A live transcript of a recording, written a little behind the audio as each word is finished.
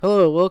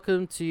Hello,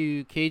 welcome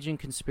to Cajun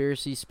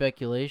Conspiracy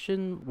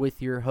Speculation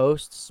with your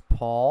hosts,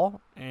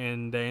 Paul.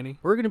 And Danny.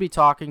 We're going to be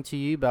talking to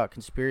you about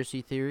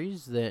conspiracy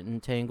theories that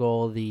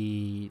entangle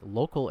the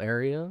local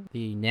area,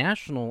 the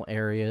national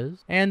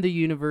areas, and the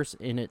universe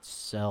in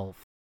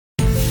itself.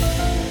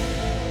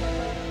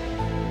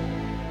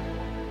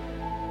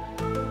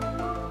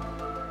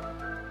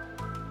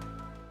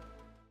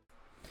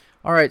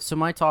 All right, so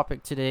my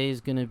topic today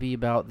is going to be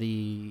about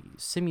the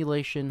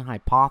simulation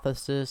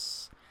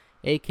hypothesis,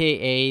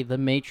 aka the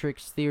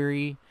Matrix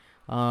theory.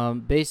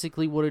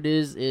 Basically, what it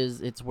is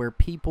it's where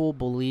people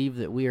believe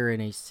that we are in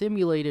a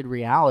simulated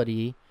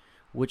reality,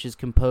 which is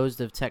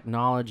composed of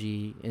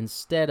technology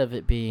instead of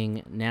it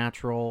being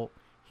natural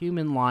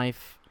human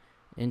life,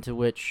 into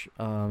which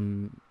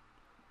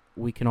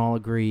we can all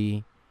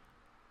agree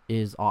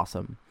is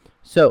awesome.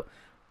 So,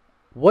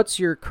 what's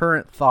your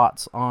current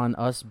thoughts on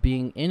us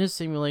being in a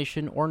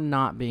simulation or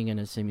not being in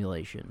a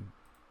simulation?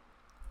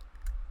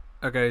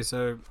 Okay,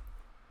 so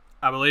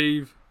I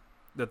believe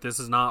that this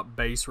is not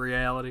base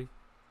reality.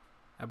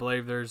 I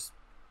believe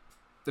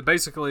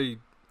basically,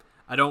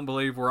 I don't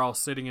believe we're all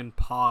sitting in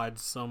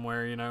pods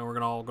somewhere,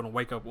 we're all going to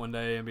wake up one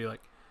day and be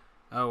like,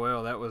 oh,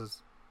 well, that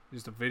was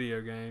just a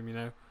video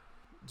game.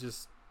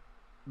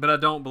 But I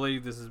don't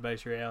believe this is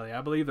base reality.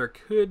 I believe there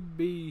could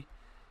be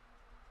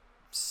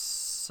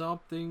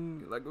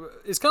something like,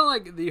 it's kind of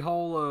like the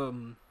whole,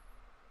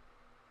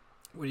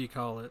 what do you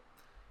call it?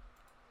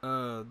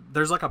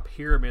 There's like a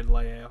pyramid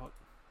layout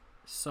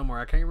somewhere.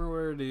 I can't remember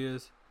where it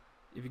is.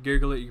 If you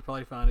Google it, you can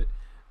probably find it.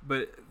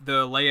 But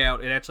the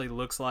layout, it actually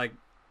looks like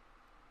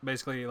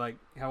basically like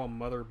how a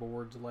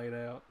motherboard's laid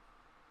out.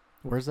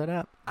 Where's that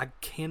at? I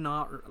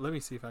cannot. Let me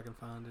see if I can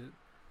find it.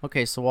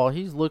 Okay, so while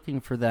he's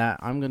looking for that,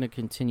 I'm going to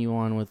continue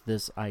on with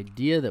this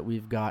idea that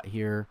we've got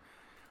here,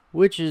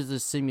 which is the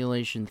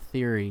simulation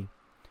theory.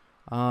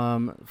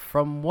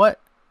 From what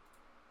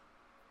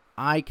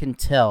I can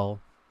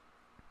tell,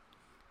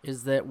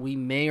 is that we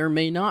may or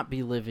may not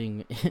be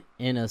living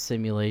in a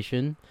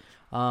simulation.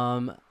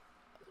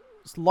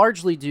 It's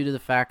largely due to the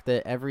fact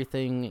that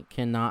everything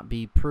cannot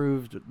be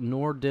proved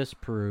nor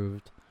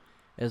disproved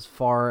as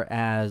far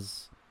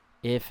as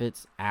if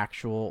it's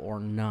actual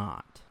or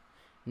not.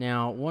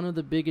 Now, one of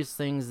the biggest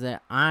things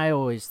that I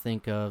always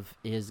think of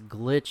is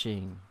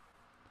glitching.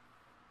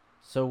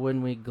 So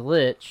when we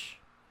glitch,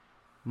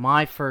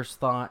 my first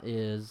thought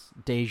is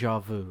deja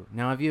vu.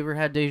 Now, have you ever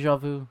had deja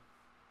vu?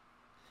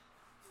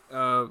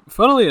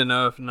 Funnily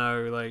enough,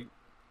 no. Like,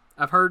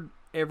 I've heard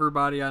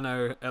everybody I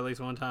know at least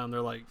one time.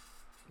 They're like,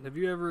 "Have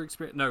you ever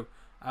experienced?" No,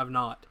 I've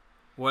not.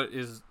 What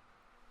is?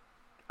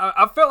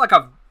 I felt like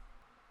I've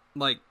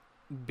like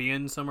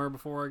been somewhere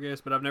before, I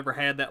guess, but I've never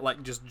had that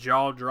like just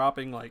jaw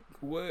dropping like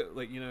what,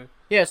 like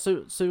Yeah.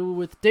 So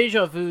with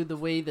deja vu, the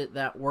way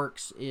that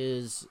works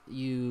is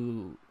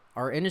you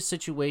are in a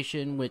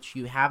situation which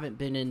you haven't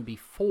been in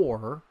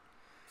before.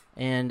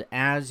 And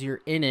as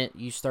you're in it,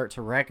 you start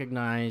to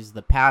recognize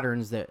the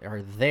patterns that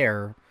are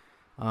there,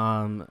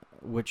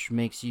 which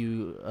makes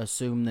you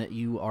assume that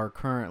you are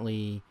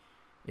currently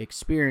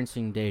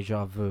experiencing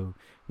deja vu.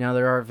 Now,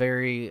 there are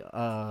very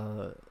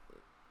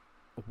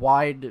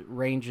wide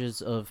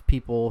ranges of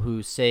people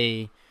who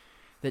say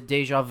that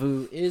deja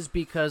vu is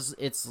because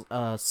it's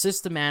a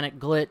systematic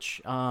glitch.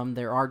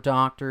 There are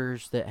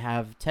doctors that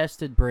have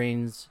tested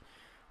brains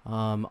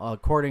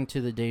according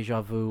to the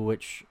deja vu,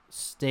 which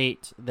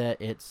state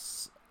that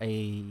it's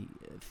a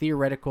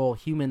theoretical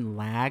human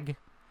lag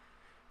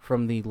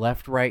from the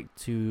left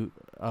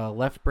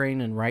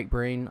brain and right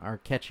brain are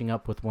catching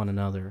up with one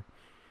another.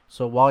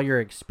 So while you're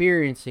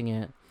experiencing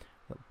it,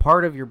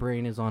 part of your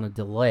brain is on a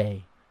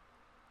delay,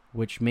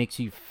 which makes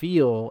you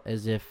feel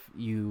as if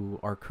you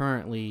are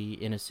currently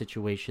in a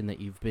situation that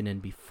you've been in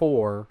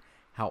before.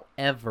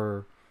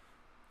 However,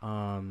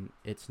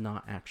 it's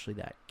not actually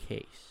that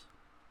case.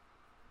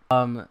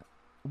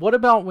 What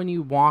about when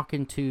you walk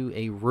into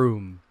a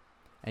room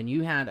and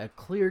you had a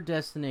clear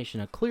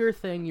destination, a clear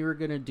thing you were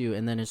going to do,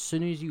 and then as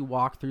soon as you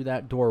walk through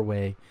that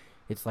doorway,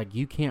 it's like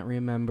you can't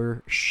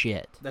remember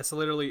shit. That's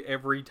literally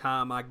every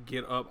time I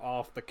get up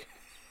off the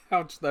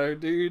couch, though,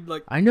 dude.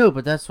 Like, I know,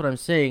 but that's what I'm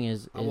saying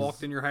is I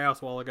walked in your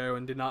house a while ago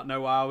and did not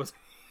know I was.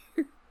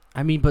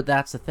 I mean, but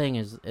that's the thing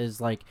is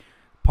like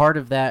part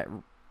of that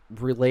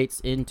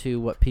relates into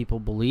what people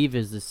believe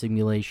is the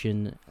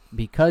simulation,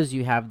 because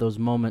you have those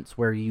moments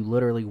where you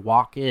literally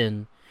walk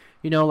in,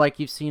 like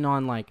you've seen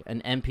on like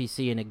an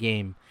NPC in a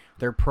game.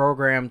 They're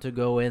programmed to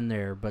go in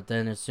there, but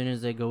then as soon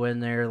as they go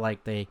in there,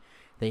 like they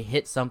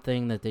hit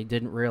something that they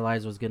didn't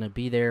realize was going to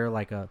be there,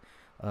 like a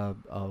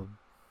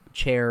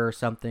chair or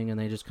something, and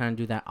they just kind of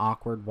do that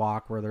awkward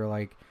walk where they're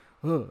like,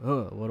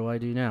 what do I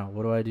do now?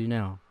 What do I do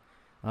now?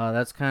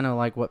 That's kind of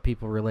like what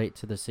people relate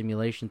to the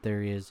simulation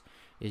theory is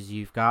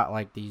you've got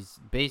like these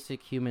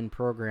basic human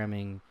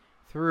programming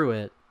through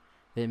it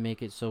that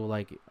make it so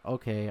like,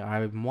 okay,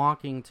 I'm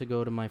walking to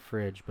go to my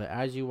fridge, but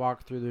as you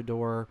walk through the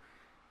door,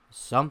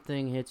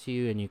 something hits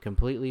you and you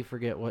completely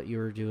forget what you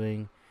were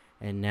doing,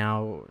 and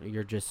now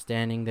you're just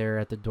standing there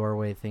at the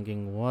doorway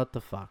thinking, what the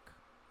fuck?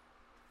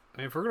 I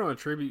mean, if we're gonna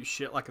attribute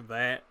shit like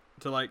that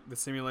to like the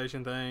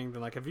simulation thing,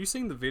 then like, have you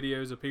seen the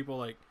videos of people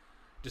like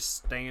just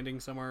standing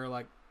somewhere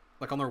like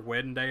on their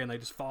wedding day and they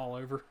just fall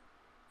over?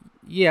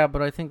 Yeah,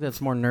 but I think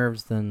that's more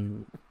nerves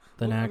than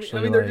Well,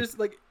 actually they're like. just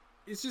like,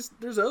 it's just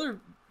there's other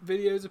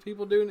videos of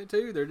people doing it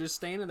too. They're just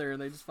standing there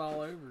and they just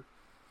fall over.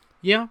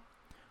 Yeah.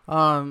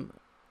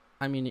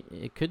 I mean,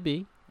 it could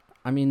be.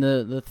 I mean,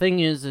 the thing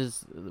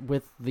is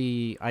with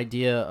the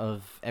idea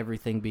of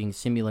everything being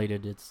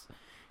simulated, it's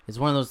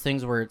one of those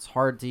things where it's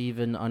hard to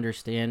even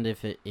understand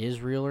if it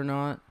is real or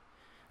not.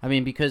 I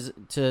mean, because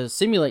to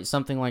simulate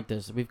something like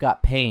this, we've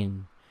got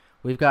pain,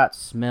 we've got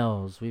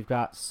smells, we've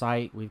got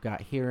sight, we've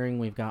got hearing,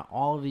 we've got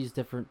all of these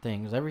different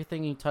things.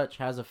 Everything you touch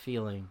has a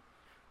feeling,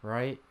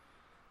 right?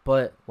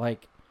 But,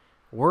 like,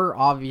 we're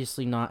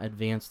obviously not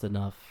advanced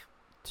enough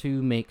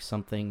to make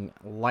something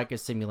like a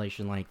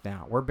simulation like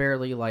that. We're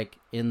barely, like,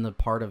 in the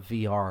part of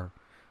VR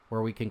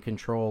where we can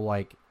control,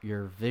 like,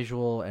 your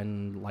visual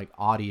and, like,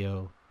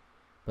 audio.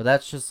 But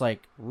that's just,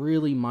 like,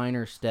 really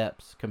minor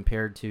steps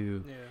compared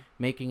to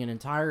making an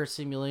entire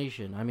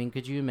simulation. I mean,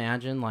 could you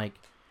imagine, like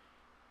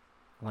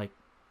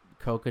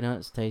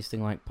coconuts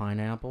tasting like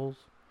pineapples?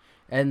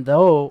 And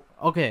though,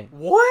 okay,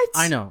 What?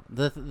 I know.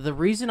 The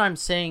reason I'm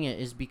saying it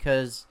is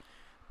because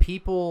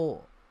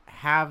people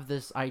have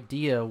this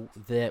idea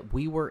that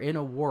we were in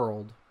a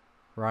world,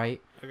 right?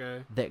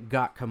 Okay. That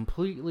got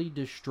completely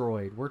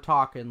destroyed. We're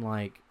talking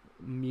like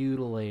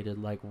mutilated,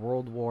 like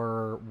World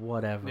War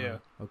whatever. Yeah.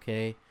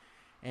 Okay?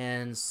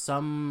 And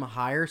some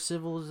higher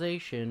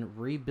civilization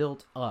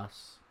rebuilt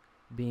us,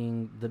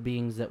 being the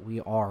beings that we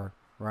are,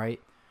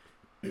 right?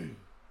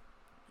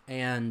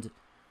 And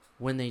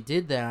when they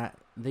did that,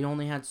 they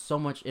only had so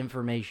much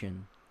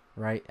information,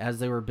 right, as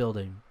they were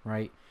building,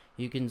 right?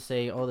 You can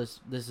say, oh, this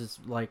is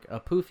like a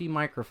poofy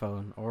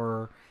microphone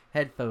or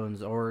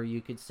headphones, or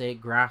you could say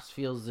grass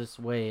feels this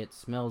way, it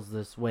smells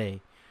this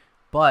way.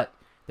 But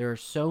there are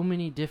so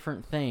many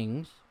different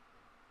things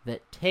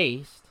that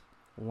taste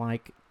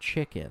like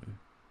chicken.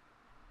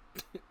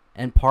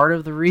 And part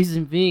of the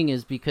reason being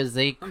is because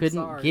they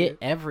couldn't get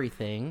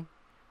everything,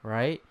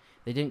 right?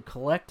 They didn't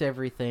collect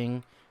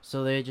everything,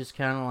 so they just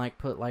kind of like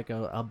put like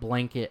a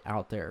blanket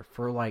out there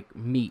for like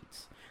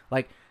meats.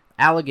 Like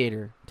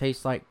alligator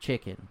tastes like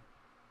chicken.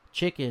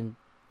 Chicken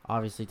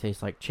obviously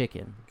tastes like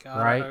chicken, God,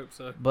 right? I hope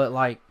so. But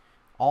like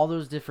all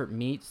those different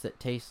meats that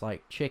taste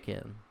like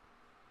chicken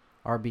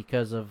are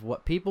because of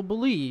what people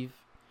believe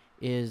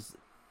is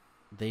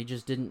they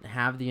just didn't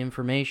have the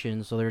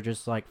information, so they're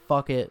just like,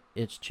 fuck it,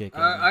 it's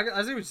chicken. I see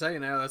what you're saying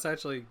now. That's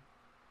actually,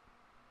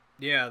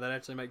 yeah, that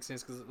actually makes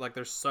sense because like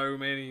there's so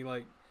many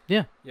like.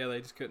 Yeah. Yeah,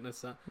 they just couldn't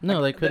assign. No,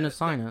 like, they couldn't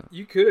assign it.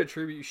 You could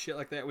attribute shit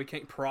like that. We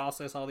can't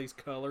process all these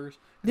colors.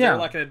 Yeah. They're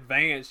like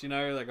advanced, you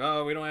know, like,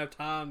 oh, we don't have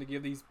time to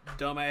give these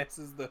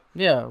dumbasses the.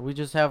 Yeah, we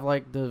just have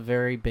like the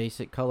very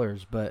basic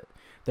colors, but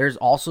there's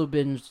also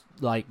been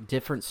like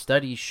different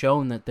studies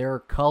shown that there are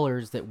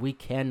colors that we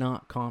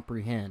cannot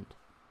comprehend.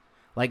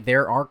 Like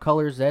there are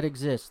colors that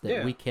exist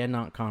that we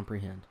cannot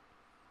comprehend.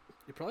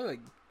 You probably like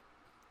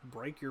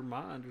break your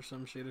mind or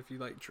some shit if you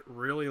like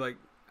really like,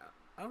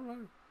 I don't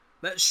know.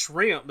 That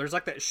shrimp, there's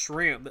like that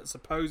shrimp that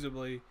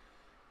supposedly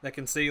that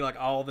can see like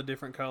all the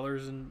different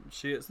colors and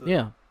shit. So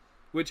yeah.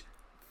 Which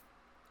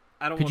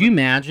I don't. Could you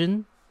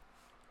imagine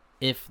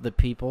if the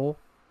people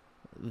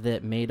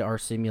that made our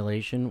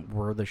simulation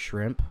were the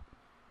shrimp?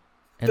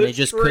 And they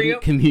just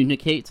couldn't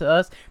communicate to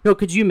us? No,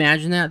 could you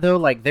imagine that though?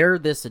 Like they're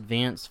this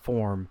advanced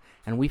form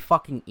and we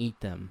fucking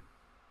eat them.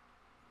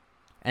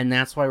 And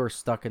that's why we're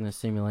stuck in this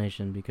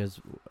simulation,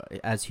 because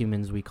as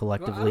humans we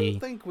collectively I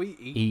don't think we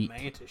eat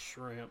mantis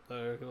shrimp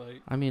though.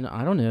 Like, I mean,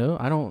 I don't know.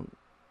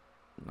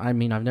 I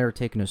mean, I've never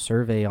taken a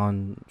survey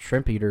on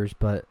shrimp eaters,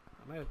 but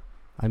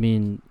I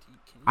mean,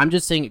 I'm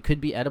just saying it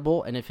could be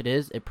edible, and if it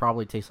is, it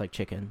probably tastes like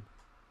chicken.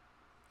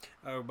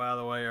 Oh, by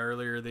the way,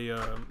 earlier the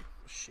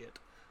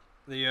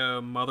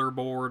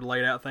motherboard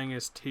laid out thing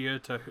is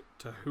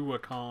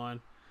Teotihuacan,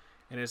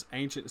 and its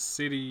ancient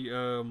city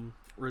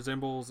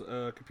resembles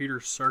a computer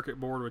circuit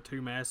board with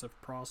two massive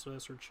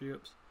processor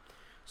chips.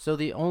 So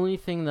the only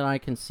thing that I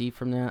can see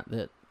from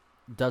that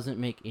doesn't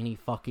make any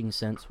fucking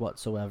sense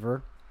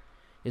whatsoever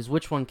is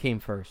which one came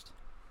first.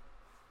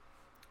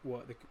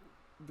 What, the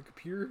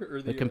computer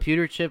or the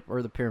computer chip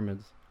or the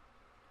pyramids?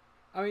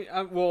 I mean,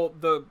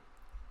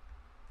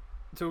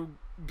 to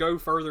go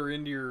further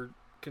into your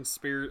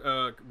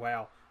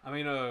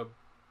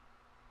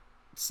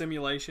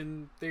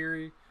simulation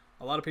theory,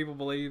 a lot of people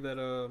believe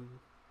that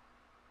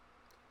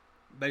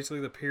basically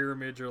the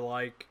pyramids are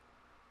like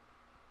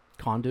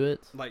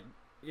conduits, like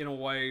in a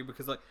way,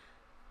 because like,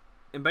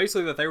 and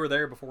basically that they were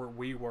there before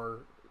we were.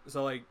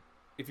 So like,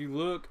 if you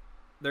look,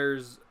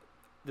 there's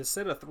the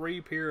set of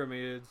 3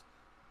 pyramids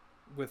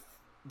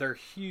they're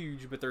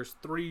huge, but there's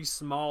 3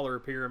 smaller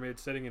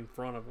pyramids sitting in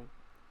front of them.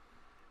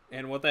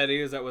 And what that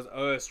is, that was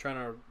us trying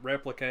to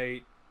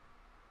replicate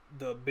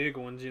the big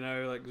ones, you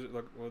know, like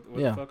what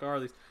the fuck are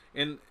these?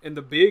 And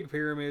the big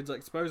pyramids,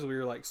 like supposedly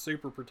are like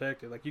super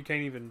protected. Like you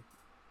can't even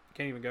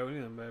go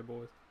into them bad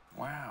boys.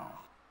 Wow.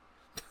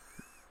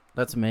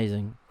 That's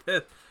amazing.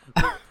 but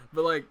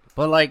like,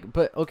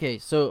 But okay,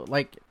 so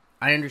like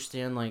I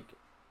understand like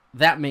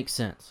that makes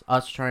sense.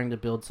 Us trying to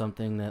build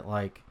something that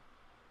like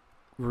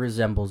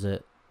resembles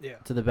it yeah,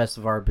 to the best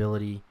of our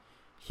ability.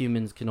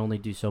 Humans can only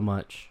do so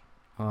much,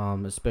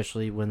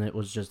 especially when it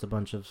was just a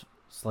bunch of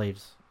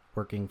slaves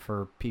working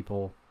for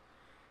people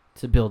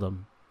to build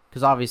them.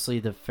 Because obviously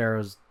the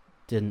pharaohs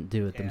didn't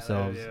do it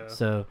themselves. yeah.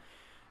 So,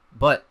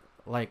 but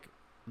like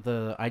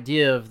the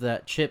idea of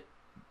that chip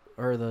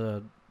or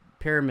the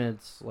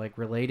pyramids like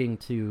relating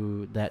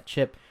to that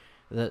chip,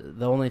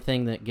 the only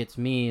thing that gets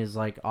me is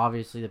like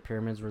obviously the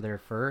pyramids were there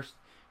first,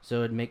 so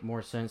it'd make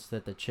more sense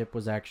that the chip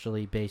was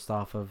actually based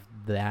off of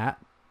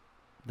that,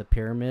 the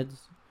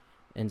pyramids,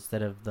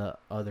 instead of the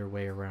other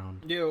way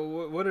around. Yeah,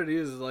 what it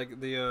is like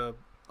the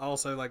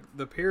also like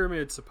the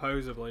pyramid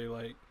supposedly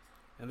like,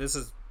 and this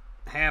has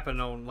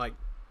happened on like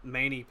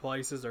many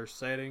places or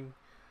setting.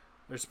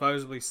 They're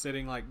supposedly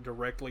sitting like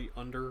directly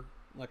under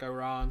like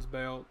Orion's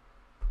belt.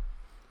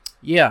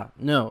 Yeah,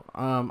 no,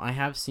 I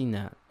have seen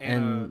that,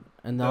 And,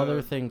 and the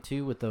other thing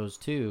too with those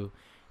two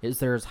is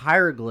there's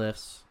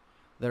hieroglyphs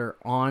that are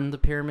on the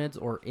pyramids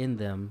or in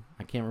them.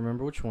 I can't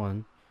remember which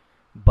one,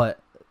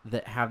 but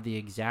that have the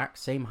exact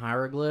same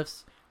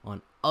hieroglyphs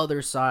on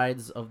other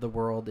sides of the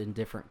world in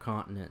different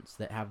continents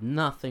that have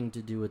nothing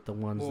to do with the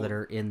ones that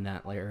are in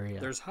that area.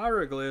 There's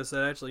hieroglyphs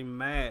that actually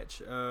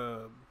match.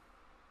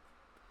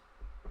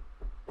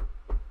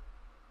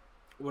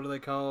 What are they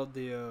called?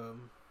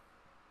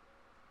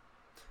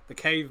 The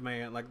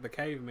caveman, like the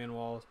caveman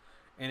walls,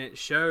 and it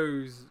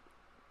shows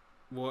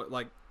what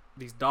like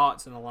these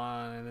dots in a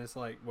line, and it's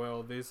like,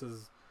 well, this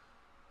is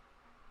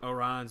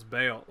Orion's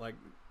belt. Like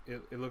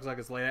it looks like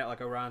it's laid out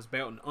like Orion's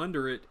belt, and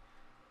under it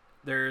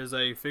there is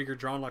a figure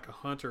drawn like a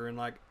hunter, and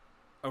like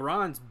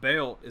Orion's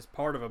belt is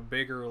part of a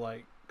bigger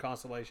like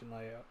constellation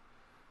layout,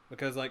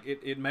 because like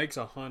it makes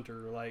a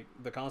hunter, like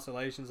the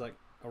constellations like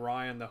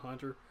Orion the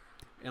hunter,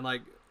 and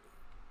like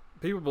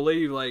people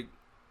believe like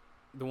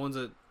the ones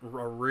that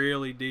are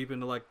really deep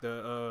into like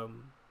the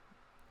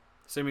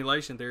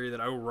simulation theory that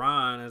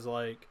Orion is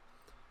like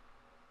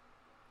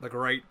the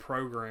great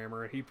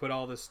programmer. He put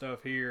all this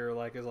stuff here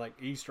like as like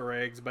Easter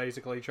eggs,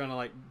 basically trying to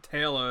like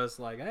tell us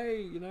like,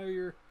 hey, you know,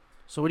 you're.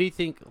 So what do you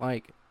think?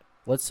 Like,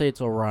 let's say it's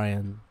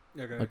Orion.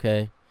 Okay.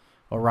 Okay.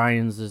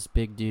 Orion's this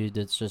big dude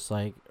that's just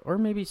like, or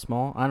maybe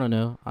small. I don't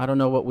know. I don't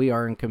know what we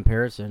are in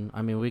comparison.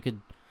 I mean, we could,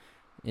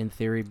 in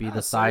theory, be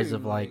the size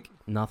of like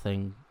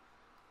nothing.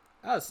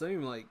 I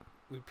assume like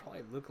we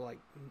probably look like,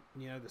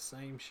 you know, the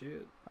same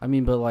shit. I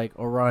mean, but like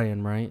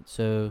Orion, right?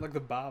 So like the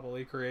Bible,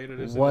 he created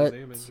us what,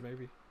 in his image,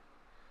 maybe.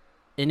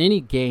 In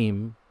any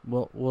game,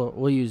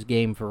 we'll use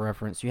game for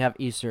reference. You have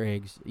Easter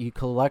eggs. You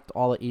collect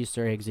all the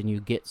Easter eggs and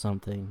you get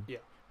something. Yeah.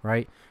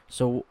 Right?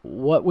 So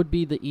what would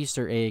be the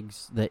Easter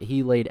eggs that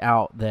he laid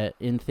out that,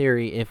 in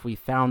theory, if we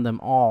found them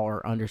all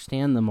or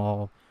understand them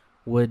all,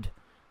 would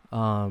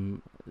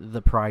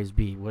the prize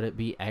be? Would it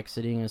be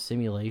exiting a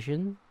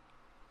simulation?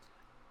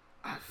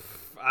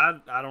 I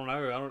don't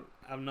know.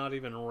 I've not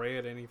even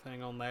read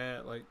anything on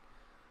that. Like,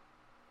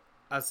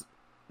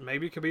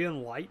 maybe it could be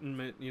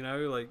enlightenment. You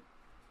know, like,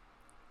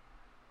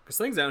 because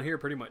things down here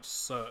pretty much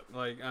suck.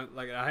 Like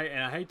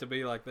I hate to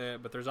be like that,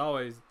 but there's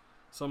always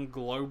some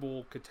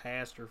global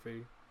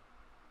catastrophe.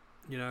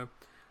 You know,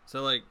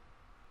 so like,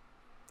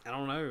 I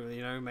don't know.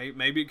 You know,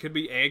 maybe it could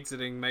be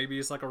exiting. Maybe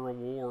it's like a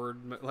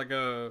reward, like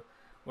a.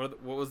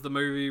 What was the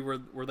movie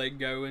where they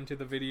go into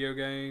the video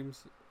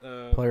games?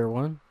 Player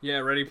One. Yeah,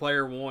 Ready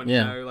Player One.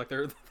 Yeah. You know, like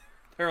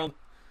they're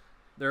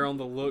on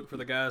the look for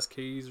the guy's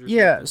keys. Or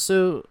yeah. something.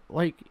 So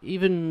like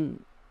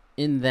even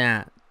in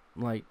that,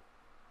 like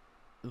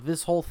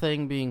this whole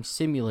thing being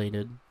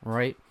simulated,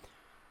 right?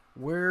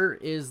 Where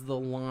is the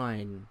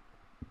line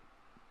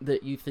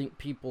that you think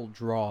people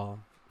draw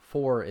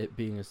for it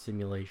being a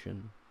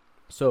simulation?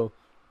 So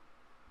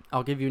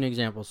I'll give you an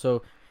example.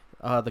 So.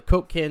 The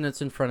Coke can that's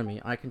in front of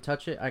me, I can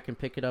touch it, I can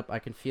pick it up, I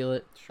can feel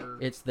it. Sure.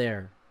 It's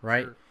there,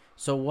 right? Sure.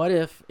 So what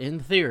if, in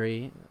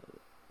theory,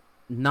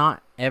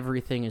 not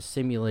everything is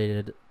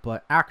simulated,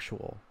 but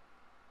actual?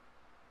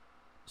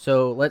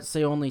 So let's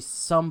say only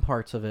some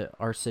parts of it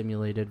are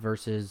simulated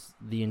versus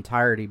the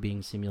entirety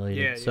being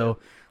simulated. Yeah, so,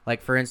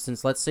 like for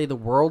instance, let's say the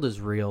world is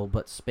real,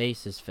 but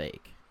space is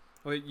fake.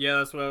 Well,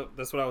 yeah,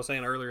 that's what I was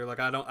saying earlier. Like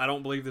I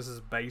don't believe this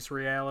is base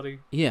reality.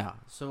 Yeah.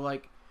 So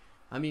like,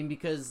 I mean,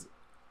 because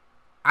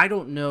I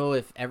don't know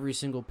if every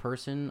single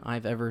person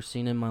I've ever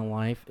seen in my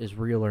life is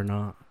real or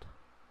not.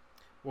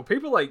 Well,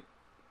 people like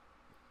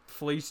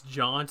Fleece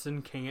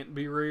Johnson can't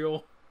be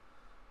real.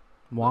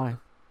 Why?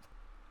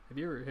 Have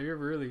you ever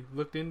really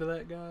looked into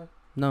that guy?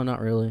 No,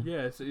 not really.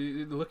 Yeah, so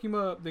look him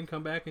up, then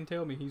come back and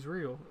tell me he's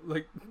real.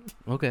 Like,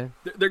 okay,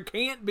 there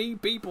can't be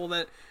people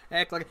that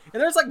act like.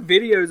 And there's like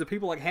videos of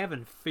people like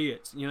having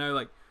fits. You know,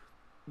 like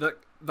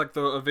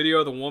a video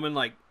of the woman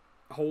like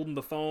holding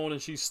the phone and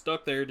she's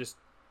stuck there just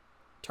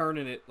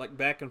turning it like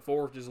back and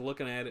forth, just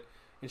looking at it,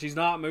 and she's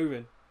not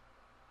moving.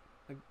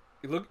 Like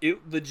it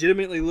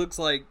legitimately looks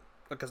like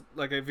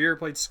if you ever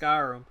played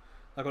Skyrim,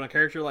 like when a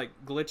character like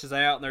glitches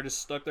out and they're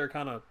just stuck there,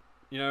 kind of,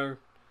 you know,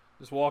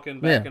 just walking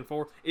back and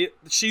forth.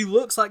 She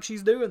looks like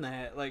she's doing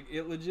that. Like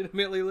it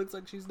legitimately looks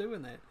like she's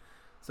doing that.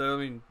 So I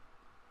mean,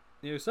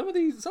 some of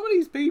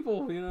these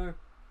people,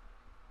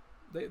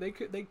 they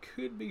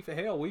could be for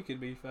hell. We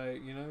could be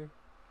fake.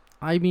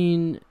 I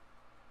mean,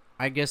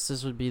 I guess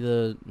this would be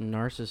the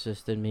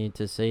narcissist in me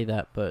to say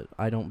that, but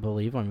I don't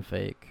believe I'm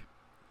fake.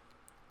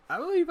 I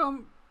believe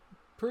I'm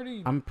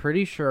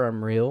pretty sure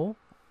I'm real.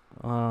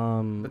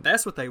 But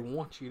that's what they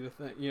want you to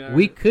think.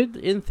 We could,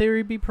 in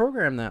theory, be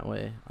programmed that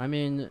way. I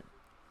mean,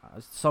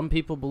 some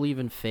people believe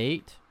in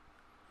fate,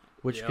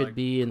 which could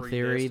be, in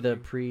theory, the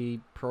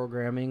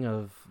pre-programming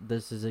of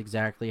this is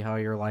exactly how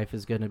your life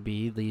is going to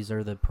be. These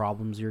are the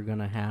problems you're going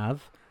to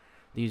have.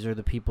 These are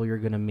the people you're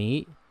going to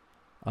meet.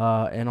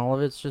 And all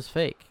of it's just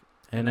fake.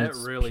 And it's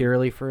really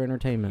purely for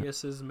entertainment.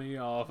 Pisses me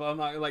off. I'm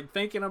not,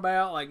 thinking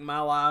about,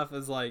 my life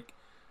is,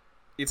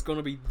 it's going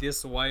to be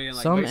this way, and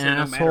some basically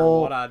asshole, no matter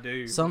what I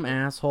do. Some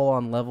asshole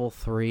on level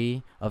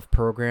 3 of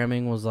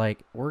programming was like,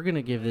 we're going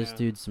to give this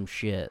dude some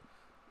shit.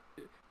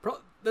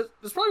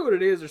 That's probably what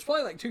it is. There's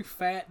probably, 2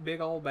 fat,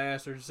 big old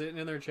bastards sitting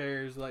in their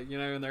chairs,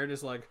 and they're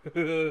just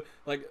they're,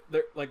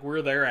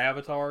 we're their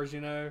avatars,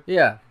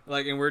 Yeah.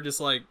 And we're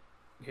just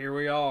here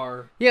we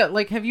are. Yeah,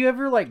 have you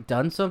ever,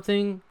 done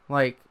something,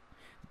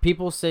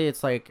 people say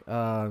it's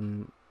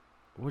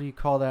what do you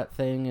call that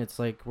thing? It's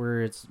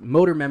where it's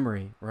motor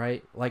memory,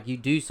 right? You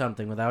do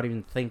something without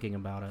even thinking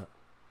about it.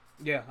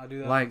 Yeah, I do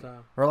that all the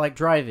time. Or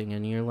driving,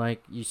 and you're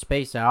you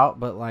space out,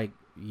 but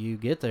you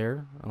get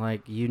there.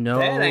 When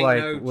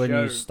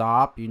you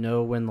stop,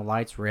 when the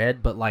light's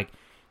red, but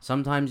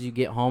sometimes you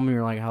get home and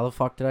you're how the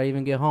fuck did I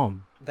even get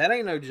home? That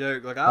ain't no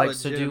joke.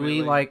 So do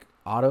we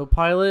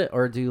autopilot,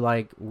 or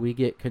do we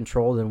get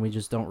controlled and we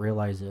just don't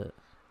realize it?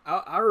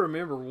 I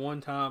remember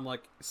one time,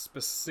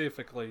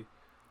 specifically,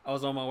 I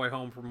was on my way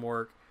home from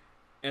work,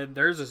 and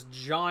there's this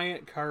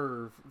giant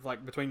curve,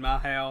 between my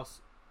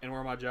house and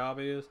where my job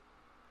is.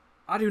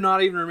 I do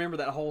not even remember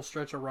that whole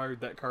stretch of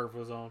road that curve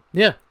was on.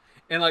 Yeah.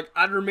 And,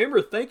 I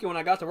remember thinking when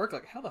I got to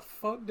work, how the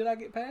fuck did I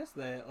get past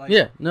that?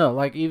 Yeah,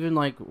 no, even,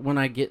 when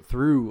I get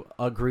through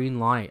a green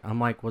light, I'm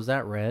was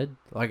that red?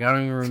 I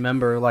don't even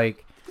remember,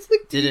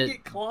 did it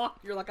get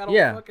clocked? You're I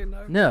don't fucking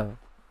know. No.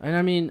 And,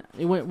 I mean,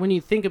 when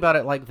you think about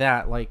it like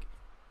that,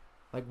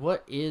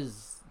 what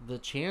is the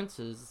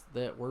chances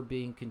that we're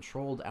being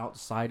controlled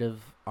outside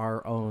of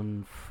our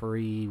own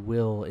free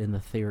will in the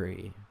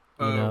theory?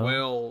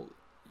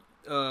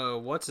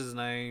 What's his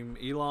name?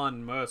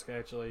 Elon Musk,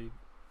 actually.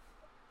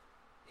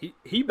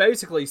 He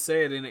basically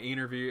said in an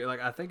interview,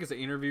 I think it's an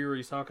interview where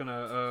he's talking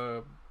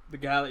to the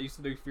guy that used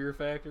to do Fear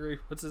Factory.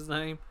 What's his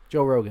name?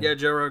 Joe Rogan. Yeah,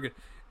 Joe Rogan.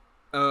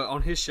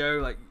 On his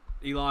show,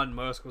 Elon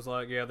Musk was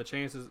the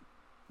chances...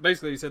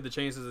 Basically, he said the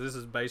chances of this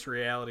is base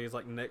reality is,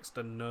 next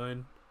to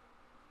none.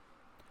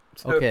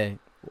 So,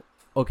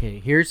 Okay,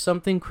 here's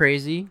something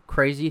crazy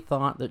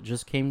thought that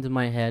just came to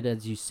my head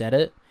as you said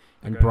it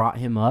and brought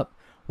him up.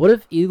 What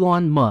if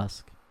Elon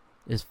Musk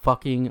is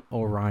fucking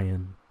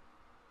Orion?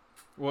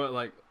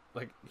 What,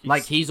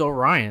 he's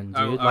Orion,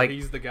 dude.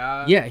 He's the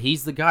guy? Yeah,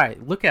 he's the guy.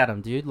 Look at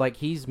him, dude.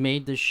 He's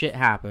made this shit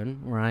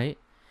happen, right?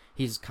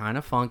 He's kind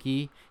of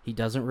funky. He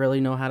doesn't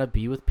really know how to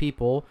be with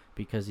people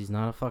because he's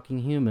not a fucking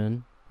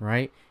human,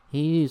 right?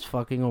 He's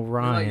fucking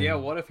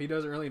Orion. What if he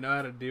doesn't really know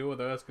how to deal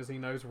with us because he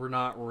knows we're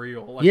not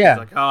real? Yeah.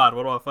 He's God,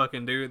 what do I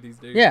fucking do with these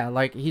dudes? Yeah,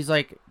 he's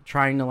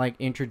trying to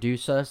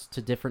introduce us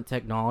to different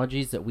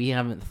technologies that we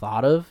haven't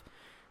thought of,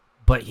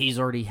 but he's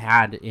already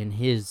had in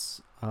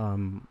his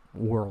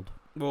world.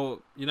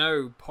 Well,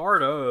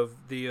 part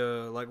of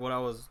the what I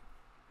was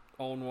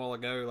on a while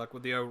ago,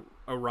 with the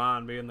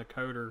Orion being the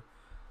coder,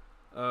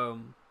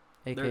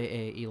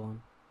 AKA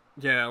Elon.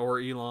 Yeah, or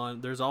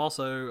Elon. There's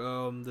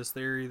also this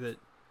theory that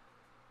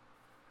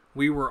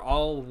we were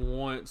all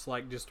once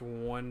just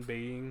one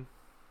being.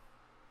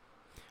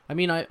 I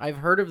mean, I've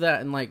heard of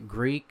that in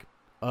Greek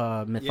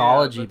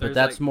mythology, but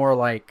that's more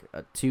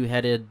a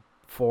two-headed,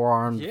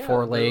 four-armed,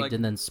 four-legged,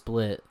 and then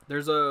split.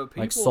 There's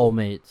people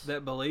soulmates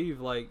that believe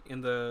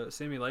in the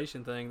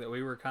simulation thing that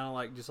we were kind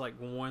of just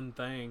one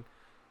thing,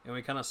 and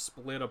we kind of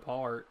split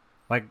apart.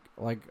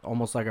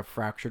 Almost like a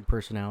fractured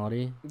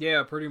personality.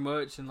 Yeah, pretty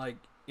much. And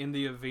in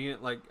the event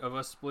of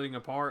us splitting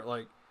apart,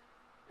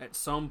 at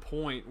some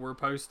point we're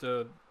supposed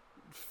to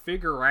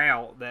figure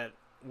out that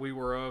we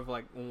were of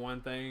one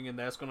thing, and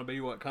that's going to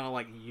be what kind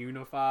of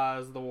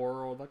unifies the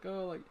world.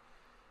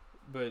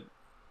 But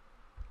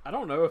I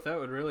don't know if that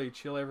would really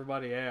chill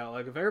everybody out.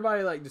 If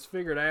everybody just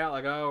figured out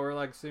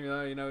we're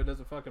simulated, it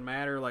doesn't fucking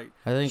matter. I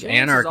think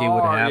anarchy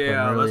would happen.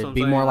 Yeah, really. It'd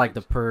be more like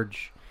the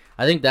purge.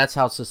 I think that's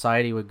how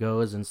society would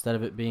go. Is instead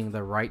of it being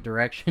the right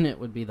direction, it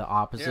would be the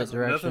opposite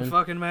direction. Nothing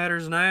fucking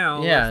matters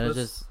now. Yeah, let's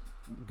just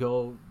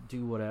go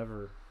do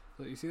whatever.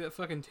 So you see that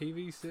fucking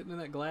TV sitting in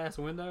that glass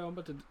window?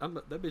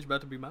 That bitch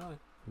about to be mine.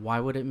 Why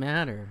would it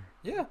matter?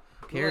 Yeah,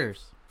 who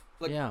cares?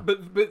 Yeah, but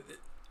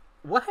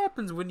what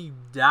happens when you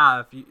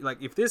die?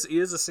 If this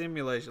is a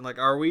simulation,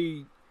 are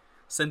we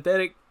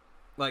synthetic,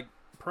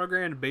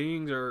 programmed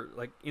beings, or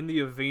in the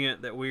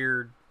event that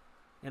we're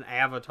an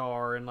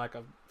avatar in a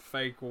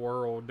fake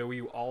world, do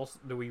we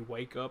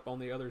wake up on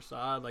the other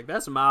side? Like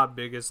that's my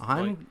biggest.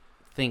 I'm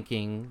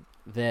thinking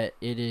that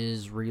it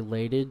is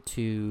related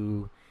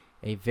to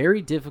a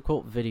very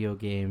difficult video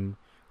game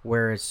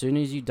where as soon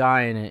as you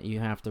die in it, you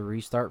have to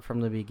restart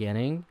from the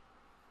beginning,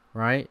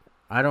 right?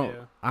 I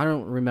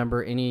don't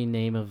remember any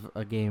name of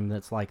a game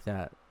that's like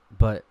that,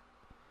 but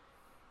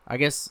I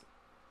guess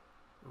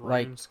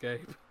like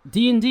RuneScape.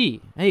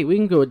 D&D. Hey, we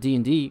can go with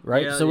D&D,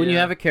 right? Yeah, so when you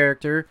yeah. have a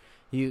character,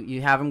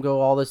 you have them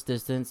go all this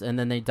distance, and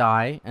then they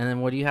die, and then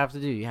what do you have to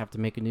do? You have to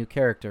make a new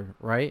character,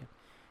 right?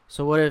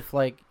 So what if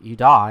like you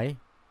die,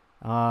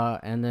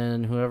 and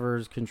then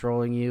whoever's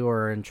controlling you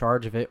or in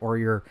charge of it, or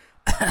your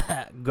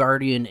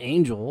guardian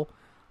angel,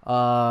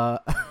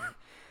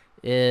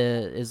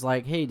 is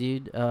like, hey,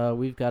 dude,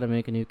 we've got to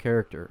make a new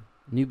character,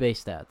 new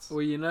base stats.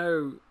 Well, you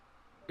know,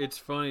 it's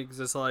funny because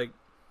it's like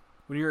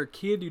when you're a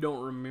kid, you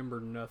don't remember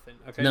nothing.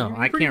 Okay, No,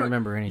 I can't much,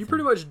 remember anything. You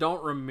pretty much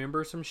don't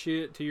remember some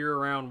shit till you're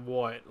around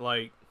what,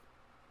 like.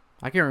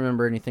 I can't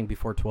remember anything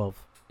before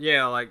 12.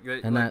 Yeah, like.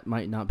 And that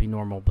might not be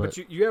normal, but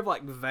you have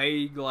like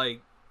vague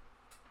like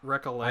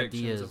recollections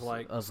ideas of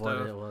like of stuff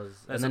what it was,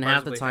 that and then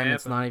half the supposedly time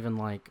it's happened. not even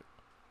like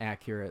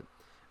accurate.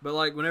 But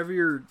like whenever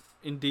you're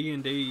in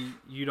D&D,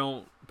 you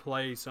don't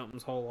play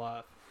something's whole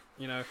life.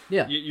 You know,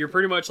 Yeah. You're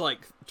pretty much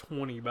like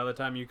 20 by the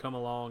time you come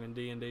along in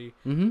D&D,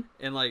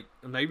 and like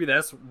maybe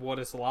that's what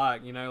it's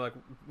like. You know, like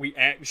we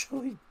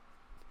actually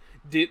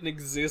didn't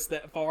exist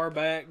that far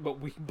back, but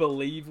we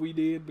believe we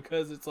did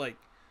because it's like,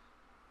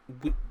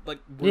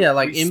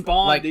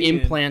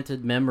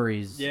 implanted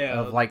memories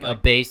of like a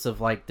base of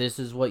like this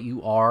is what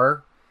you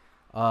are.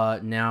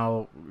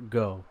 Now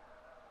go.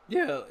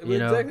 Yeah,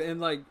 exactly,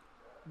 and like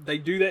they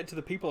do that to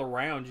the people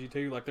around you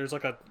too. Like there's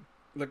like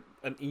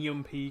an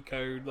EMP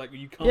code. Like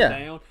you come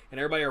down, and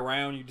everybody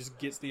around you just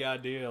gets the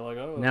idea. Like,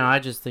 oh. Now I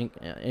just think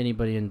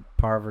anybody in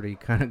poverty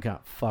kind of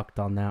got fucked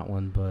on that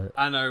one, but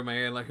I know,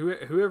 man. Like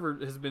whoever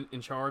has been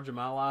in charge of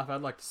my life,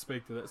 I'd like to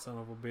speak to that son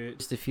of a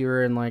bitch. if you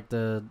were in like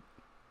the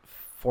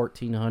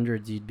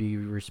 1400s, you'd be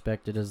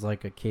respected as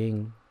like a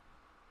king.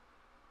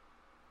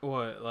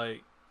 What,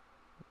 like?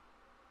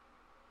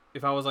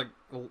 If I was like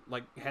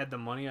had the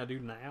money I do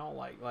now,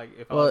 like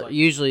if I was like,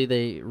 usually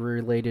they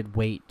related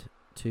weight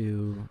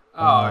to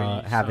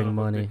having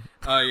money.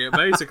 Oh yeah,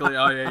 basically,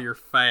 oh yeah, you're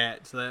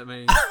fat, so that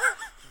means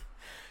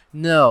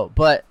no,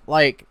 but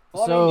like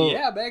I mean,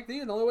 yeah, back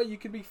then the only way you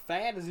could be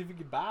fat is if you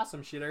could buy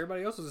some shit.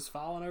 Everybody else was just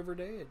falling over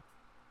dead.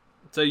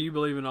 So you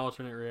believe in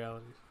alternate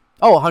realities?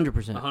 Oh,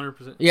 100%.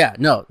 100%. Yeah,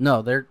 no,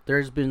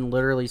 there's been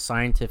literally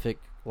scientific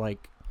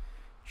like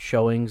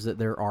showings that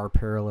there are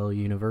parallel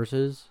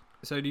universes.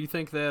 So do you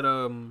think that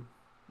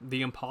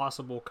the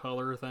impossible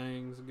color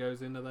things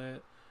goes into that?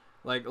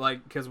 Like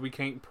because we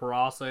can't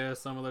process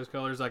some of those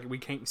colors, like we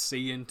can't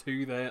see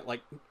into that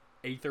like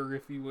aether,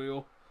 if you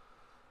will.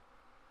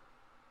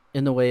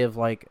 In the way of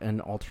like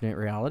an alternate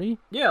reality?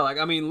 Yeah, like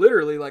I mean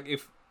literally, like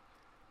if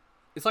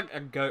it's like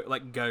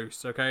like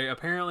ghosts, okay?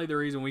 Apparently the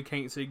reason we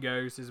can't see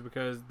ghosts is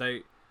because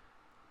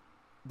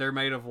they're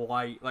made of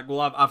light. Like, well,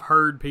 I've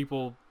heard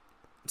people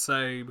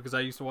say, because I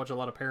used to watch a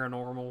lot of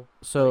paranormal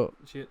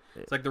shit.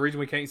 It's like the reason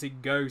we can't see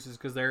ghosts is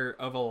because they're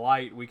of a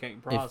light we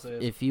can't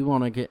process. If you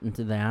want to get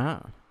into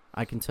that,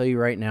 I can tell you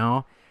right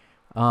now,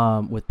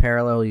 with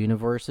parallel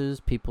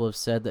universes, people have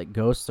said that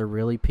ghosts are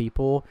really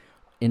people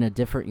in a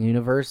different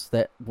universe,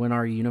 that when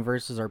our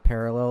universes are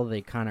parallel,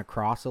 they kind of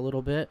cross a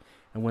little bit,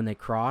 and when they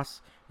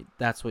cross,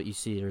 that's what you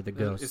see, or the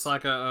ghosts. It's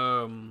like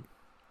a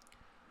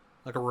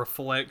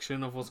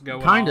reflection of what's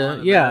going on.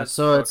 Kinda, yeah.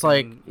 So it's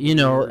like, you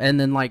know, and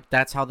then like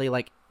that's how they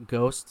like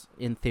ghosts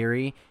in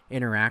theory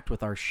interact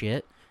with our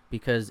shit,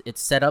 because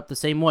it's set up the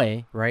same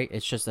way, right?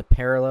 It's just a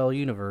parallel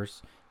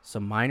universe,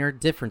 some minor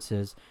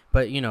differences,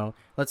 but you know,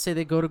 let's say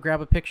they go to grab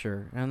a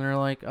picture and they're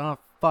like, oh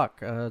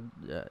fuck,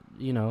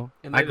 you know,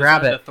 and I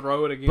grab it, to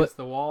throw it against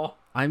the wall.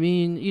 I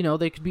mean, you know,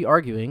 they could be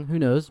arguing, who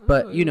knows,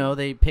 but you know,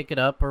 they pick it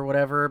up or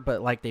whatever,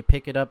 but like they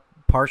pick it up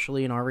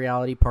partially in our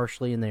reality,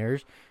 partially in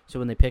theirs. So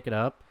when they pick it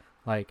up,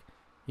 like,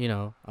 you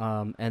know,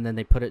 and then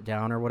they put it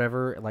down or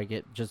whatever, like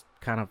it just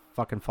kind of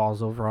fucking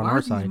falls over on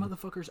our side. Why are these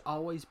motherfuckers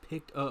always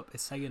picked up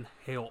as saying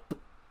help?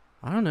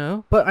 I don't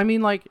know, but I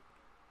mean, like,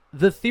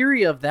 the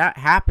theory of that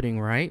happening,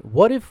 right?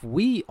 What if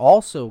we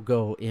also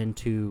go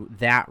into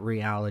that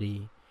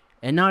reality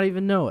and not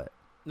even know it?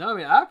 No, I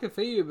mean, I could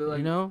feel you, but like,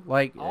 you know,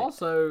 like,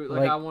 also,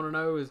 like I want to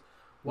know is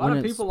why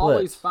do people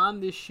always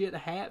find this shit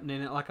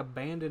happening at like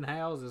abandoned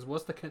houses?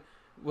 What's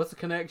the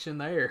connection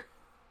there?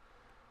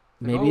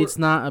 Maybe it's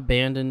not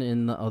abandoned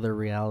in the other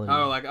reality.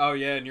 Oh, like, oh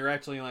yeah, and you're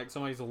actually like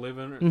somebody's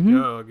living. Mm-hmm.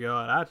 Oh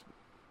god,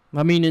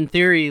 I mean, in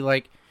theory,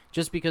 like,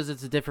 just because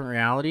it's a different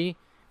reality,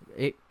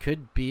 it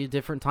could be a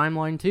different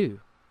timeline too.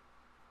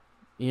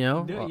 You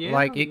know,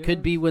 like it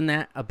could be when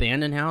that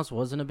abandoned house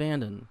wasn't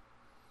abandoned.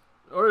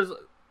 Or is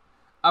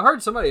I've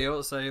heard somebody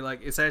else say like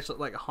it's actually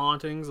like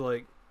hauntings,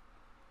 like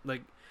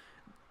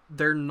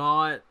they're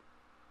not.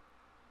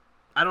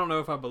 I don't know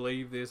if I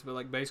believe this, but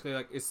like basically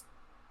like it's.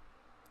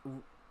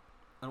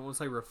 I don't want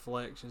to say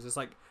reflections. It's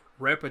like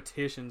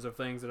repetitions of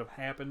things that have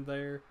happened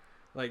there.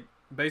 Like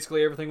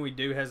basically everything we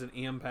do has an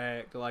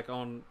impact, like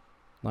on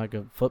Like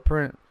a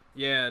footprint?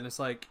 yeah, and it's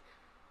like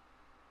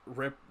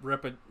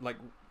like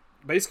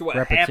basically what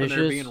happened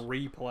there being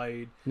Repetitious?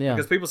 replayed. Yeah.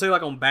 Because people say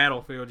like on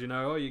Battlefield,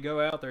 oh, you go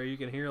out there, you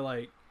can hear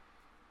like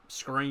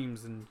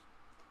screams and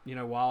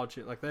wild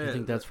shit like that. You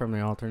think that's from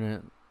the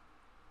alternate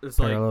it's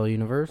parallel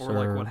universe? or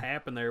like what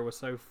happened there was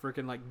so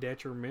freaking like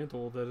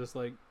detrimental that it's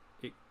like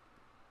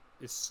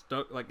it's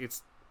stuck, like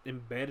it's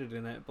embedded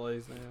in that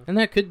place now. And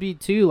that could be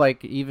too,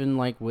 like even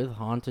like with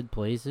haunted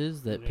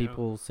places that Yeah.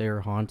 people say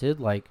are haunted,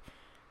 like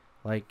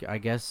I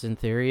guess in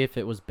theory, if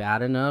it was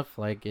bad enough,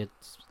 like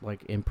it's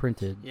like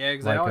imprinted. Yeah,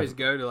 because like they always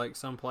go to like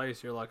some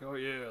place. You're like, oh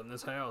yeah, in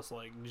this house,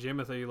 like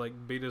Jimothy like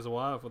beat his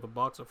wife with a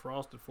box of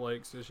Frosted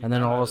Flakes. And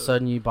then all of a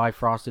sudden you buy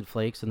Frosted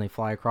Flakes and they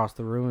fly across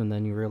the room, and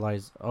then you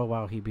realize, oh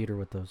wow, he beat her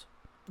with those.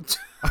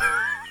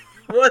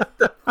 What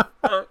the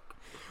fuck?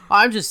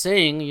 I'm just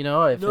saying, if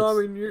No, it's, I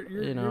mean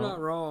you're not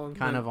wrong.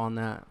 kind of on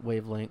that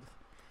wavelength.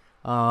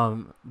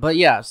 But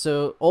yeah,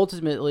 so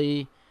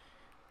ultimately,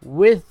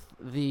 with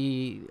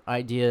the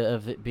idea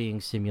of it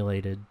being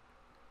simulated,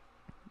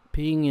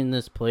 being in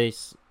this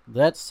place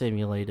that's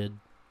simulated,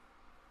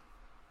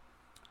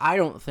 I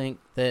don't think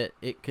that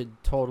it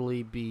could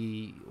totally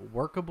be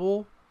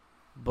workable,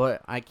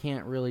 but I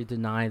can't really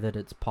deny that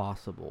it's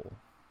possible.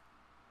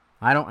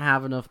 I don't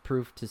have enough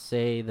proof to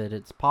say that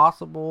it's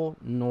possible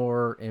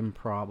nor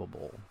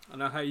improbable. I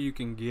know how you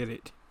can get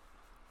it.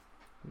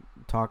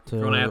 Talk to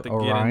You're gonna have to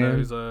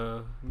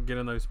Orion. get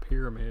in those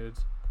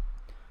pyramids.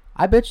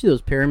 I bet you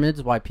those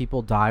pyramids, why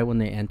people die when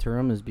they enter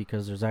them, is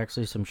because there's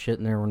actually some shit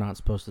in there we're not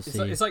supposed to see.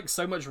 It's like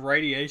so much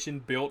radiation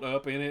built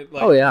up in it.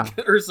 Like, oh yeah,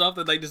 or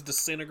something. They just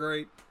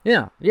disintegrate.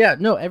 yeah.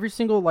 No, every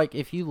single, like,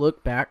 if you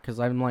look back, because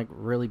I'm like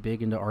really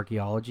big into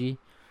archaeology,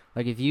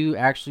 like if you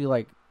actually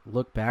like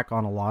look back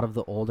on a lot of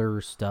the older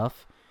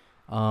stuff,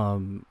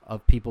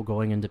 of people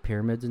going into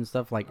pyramids and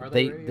stuff, like Are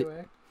they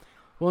radioactive?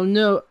 Well,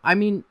 no, I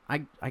mean,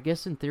 I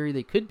guess in theory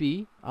they could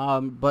be,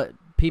 but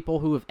people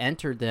who have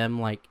entered them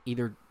like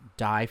either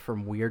die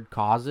from weird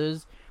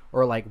causes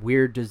or like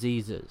weird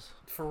diseases.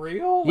 For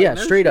real? Yeah,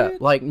 no straight shit?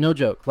 up, like no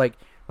joke, like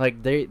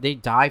they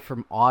die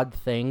from odd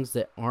things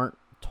that aren't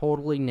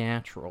totally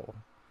natural.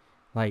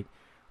 Like,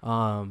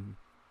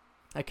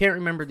 I can't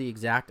remember the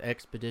exact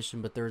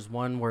expedition, but there's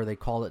one where they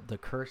call it the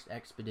Cursed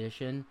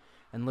Expedition,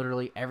 and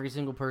literally every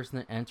single person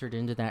that entered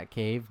into that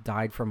cave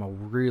died from a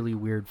really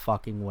weird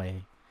fucking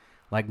way.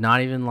 Like,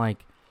 not even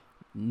like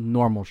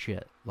normal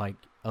shit. Like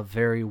a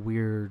very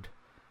weird,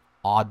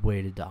 odd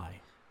way to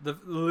die.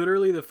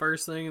 Literally the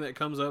first thing that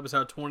comes up is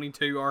how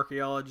 22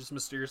 archaeologists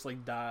mysteriously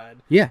died.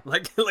 Yeah.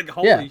 Like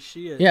holy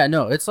shit. Yeah,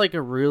 no, it's like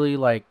a really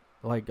like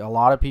a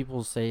lot of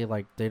people say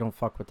like they don't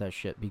fuck with that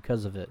shit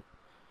because of it.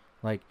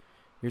 Like,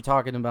 you're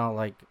talking about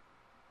like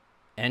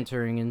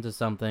entering into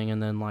something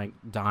and then like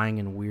dying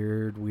in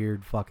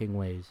weird fucking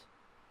ways.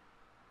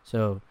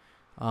 So,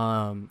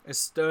 A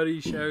study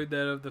showed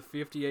that of the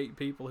 58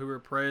 people who were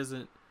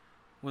present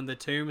when the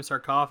tomb and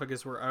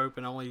sarcophagus were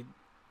open, only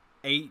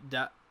 8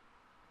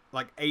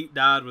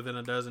 died within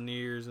a dozen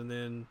years, and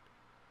then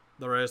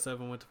the rest of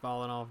them went to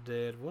falling off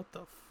dead. What the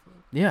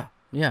fuck?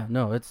 Yeah,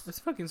 no, it's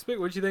fucking spooky.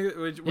 What you think?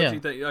 What Yeah. you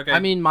think? Okay. I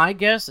mean, my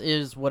guess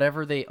is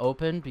whatever they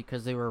opened,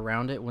 because they were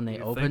around it when they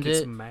you opened think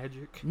it's it.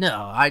 magic.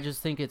 No, I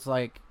just think it's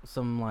like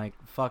some like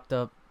fucked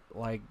up,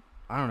 like,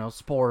 I don't know,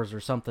 spores or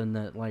something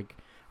that like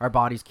our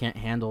bodies can't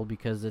handle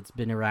because it's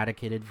been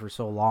eradicated for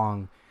so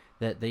long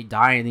that they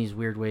die in these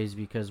weird ways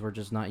because we're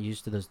just not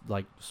used to this,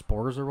 like,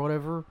 spores or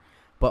whatever.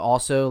 But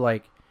also,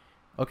 like,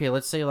 okay,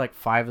 let's say like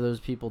 5 of those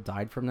people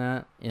died from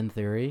that in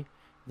theory.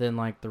 Then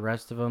like the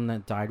rest of them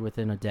that died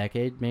within a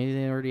decade, maybe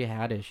they already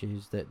had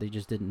issues that they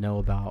just didn't know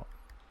about.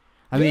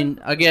 I mean,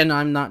 again,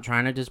 I'm not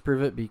trying to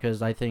disprove it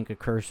because I think a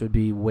curse would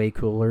be way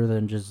cooler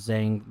than just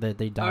saying that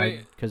they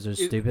died because they're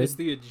stupid. It's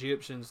the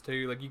Egyptians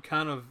too. Like, you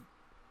kind of,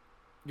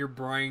 your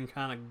brain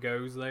kind of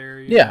goes there.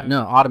 Yeah,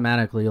 no,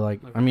 automatically. Like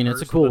I mean,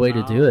 it's a cool way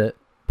to do it,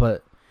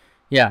 but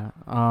yeah,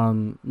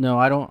 no,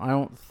 I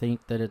don't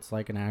think that it's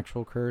like an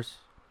actual curse,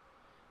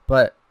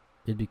 but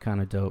it'd be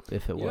kind of dope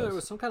if it was. Yeah, there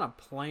was some kind of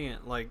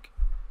plant like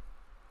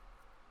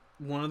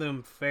one of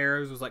them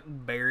pharaohs was like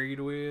buried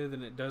with,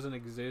 and it doesn't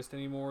exist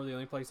anymore. The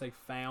only place they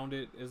found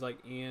it is like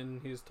in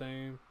his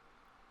tomb,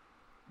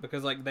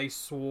 because like they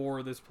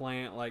swore this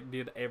plant like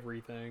did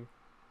everything.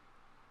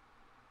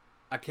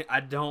 I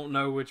don't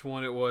know which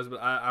one it was,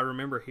 but I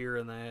remember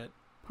hearing that.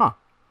 Huh.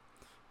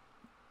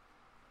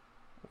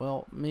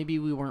 Well, maybe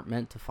we weren't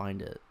meant to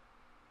find it.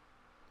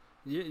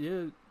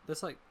 Yeah,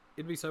 that's like,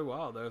 it'd be so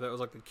wild though. That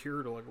was like the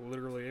cure to like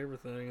literally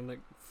everything, and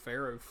like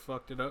Pharaoh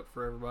fucked it up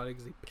for everybody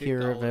because he picked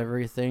Cure of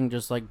everything,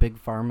 just like Big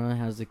Pharma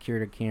has the cure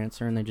to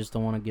cancer, and they just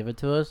don't want to give it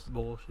to us.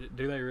 Bullshit.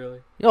 Do they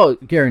really? Oh,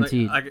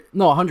 guaranteed. Like,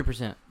 No,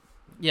 100%.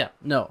 Yeah,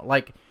 no,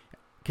 like,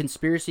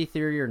 conspiracy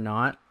theory or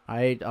not,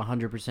 I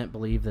 100%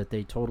 believe that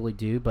they totally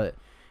do, but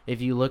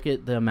if you look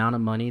at the amount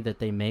of money that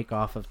they make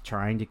off of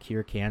trying to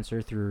cure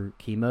cancer through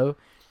chemo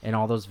and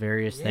all those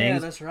various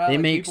things, that's right. they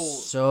Like, make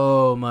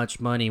so much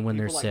money when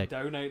they're people, like, sick.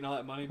 donating all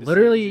that money to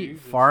Literally, St. Jude's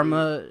and shit.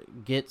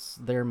 pharma gets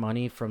their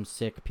money from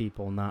sick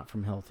people, not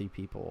from healthy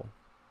people.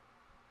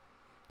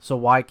 So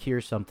why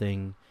cure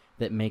something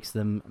that makes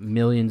them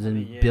millions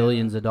and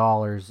billions of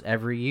dollars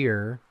every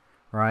year,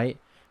 right?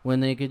 When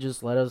they could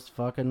just let us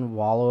fucking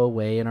wallow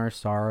away in our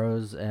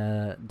sorrows,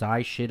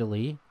 die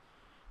shittily,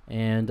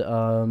 and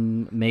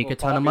make a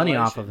ton of money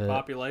off of it.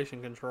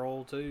 Population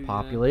control, too.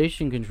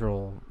 Population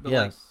control, But,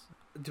 yes.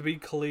 like, to be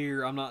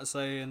clear, I'm not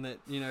saying that,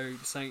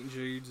 St.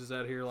 Jude's is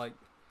out here, like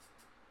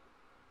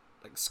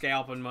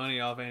scalping money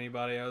off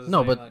anybody.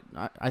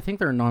 I think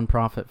they're a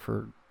non-profit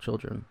for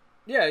children.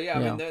 Yeah. I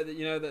mean,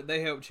 that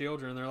they help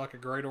children. They're like a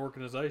great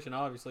organization,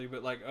 obviously,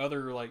 but like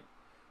other like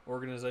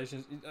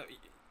organizations,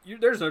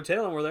 there's no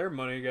telling where their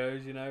money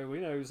goes. We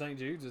know St.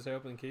 Jude's is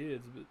helping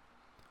kids, but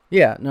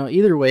yeah, no.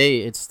 Either way,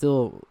 it's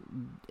still,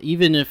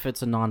 even if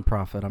it's a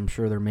non-profit, I'm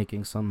sure they're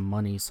making some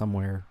money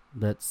somewhere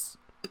that's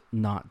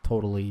not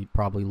totally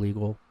probably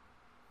legal.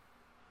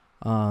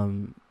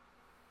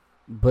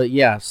 But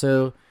yeah,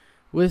 so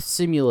with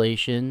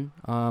simulation,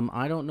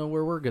 I don't know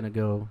where we're gonna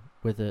go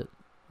with it.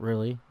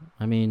 Really,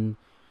 I mean,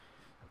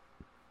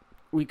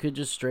 we could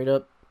just straight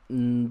up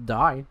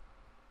die,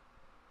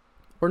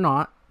 or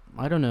not.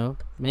 I don't know.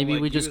 Maybe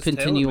we just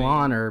continue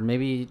on, or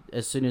maybe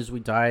as soon as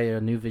we die,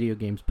 a new video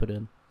game's put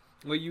in.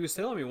 Well, you was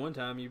telling me one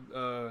time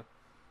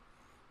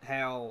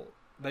how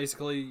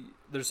basically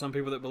there's some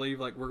people that believe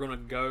like we're gonna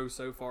go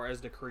so far as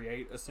to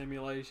create a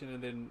simulation,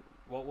 and then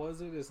what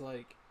was it? It's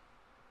like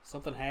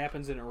something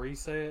happens and it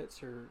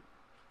resets, or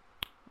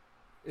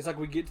it's like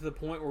we get to the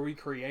point where we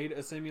create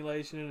a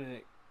simulation and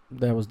it.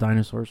 That was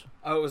dinosaurs.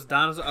 Oh, it was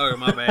dinosaurs. Oh,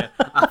 my bad.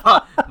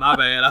 My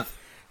bad.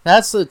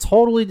 That's a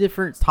totally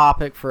different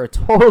topic for a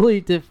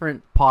totally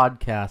different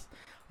podcast.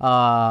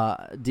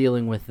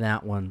 Dealing with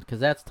that one,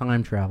 because that's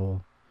time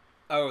travel.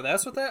 Oh,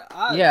 that's what that.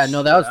 That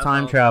was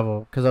time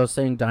travel. Because I was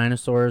saying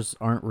dinosaurs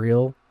aren't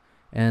real,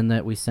 and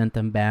that we sent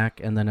them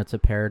back, and then it's a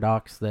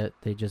paradox that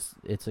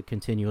it's a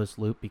continuous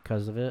loop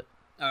because of it.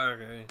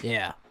 Okay.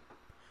 Yeah.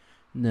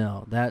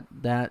 No,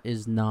 that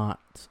is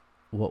not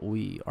what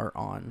we are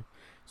on.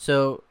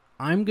 So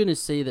I'm going to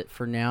say that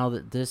for now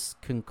that this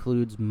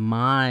concludes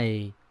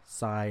my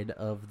side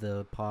of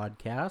the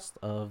podcast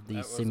of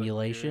the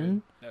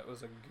simulation. That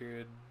was a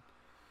good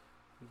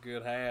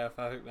half.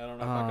 I don't know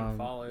if I can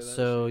follow that.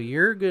 So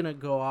you're going to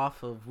go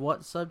off of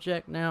what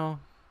subject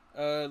now?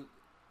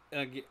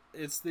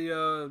 It's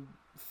the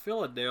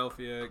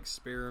Philadelphia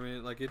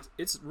experiment. Like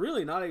it's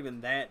really not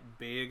even that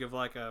big of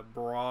like a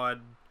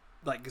broad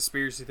like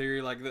conspiracy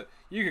theory. Like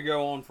you could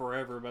go on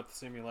forever about the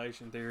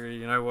simulation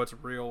theory. What's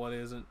real, what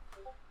isn't.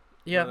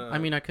 Yeah, but, I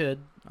mean, I could.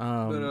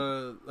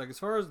 But like as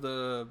far as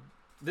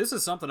this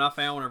is something I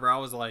found whenever I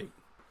was like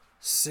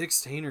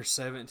 16 or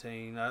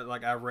 17.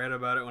 I read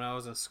about it when I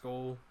was in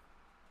school.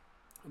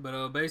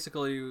 But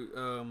basically,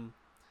 the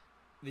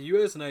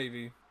U.S.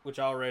 Navy, which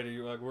already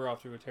like we're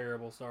off to a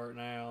terrible start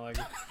now. Like,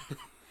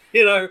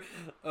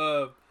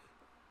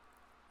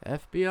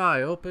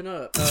 FBI, open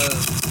up.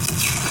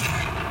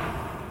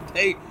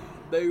 They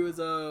was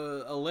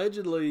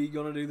allegedly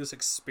gonna do this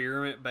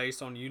experiment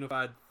based on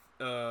unified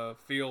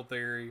field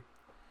theory.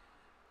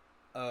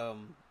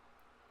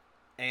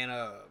 And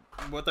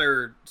what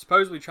they're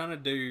supposedly trying to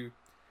do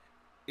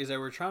is they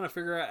were trying to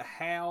figure out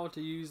how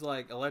to use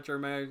like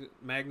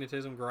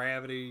electromagnetism,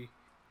 gravity.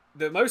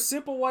 The most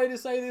simple way to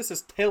say this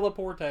is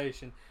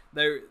teleportation.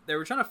 They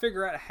were trying to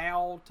figure out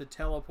how to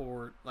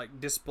teleport, like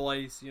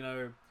displace,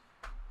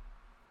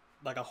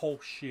 like a whole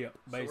ship,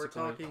 basically. So we're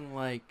talking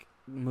like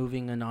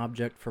moving an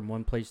object from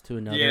one place to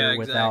another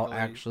without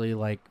actually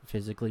like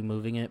physically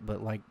moving it,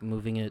 but like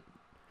moving it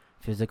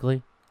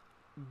physically.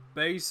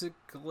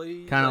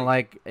 Basically, kind of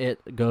like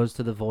it goes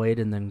to the void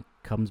and then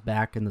comes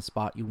back in the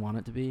spot you want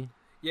it to be.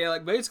 Yeah,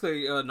 like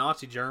basically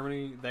Nazi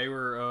Germany, they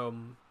were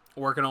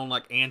working on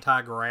like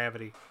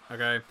anti-gravity.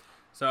 Okay,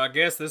 so I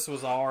guess this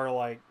was our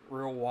like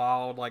real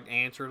wild like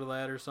answer to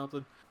that or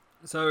something.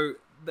 So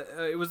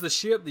it was the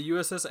ship, the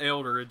USS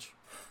Eldridge.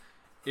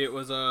 It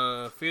was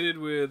fitted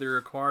with the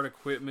required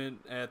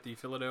equipment at the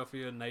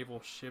Philadelphia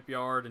Naval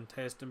Shipyard, and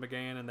testing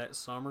began in that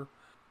summer.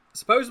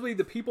 Supposedly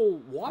the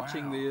people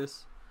watching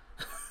this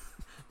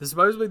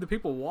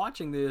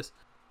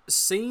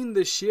seen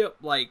the ship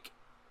like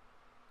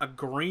a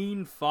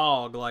green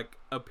fog like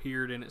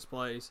appeared in its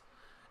place,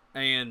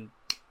 and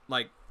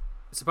like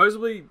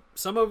supposedly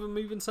some of them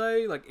even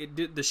say like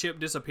the ship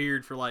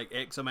disappeared for like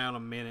X amount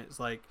of minutes.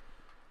 Like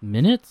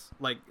X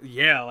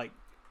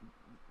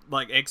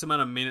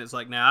amount of minutes.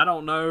 Like, now I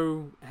don't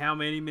know how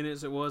many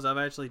minutes it was. I've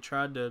actually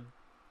tried to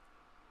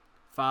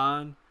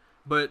find,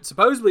 but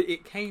supposedly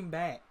it came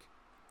back.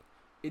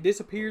 It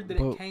disappeared, then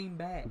it came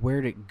back.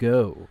 Where'd it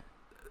go?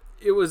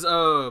 It was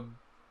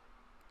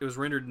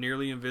rendered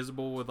nearly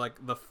invisible with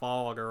like the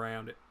fog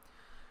around it.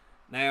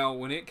 Now,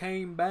 when it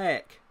came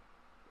back,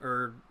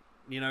 or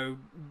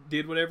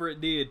did whatever it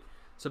did,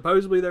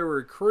 supposedly there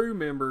were crew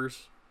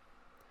members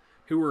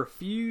who were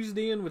fused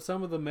in with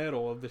some of the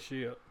metal of the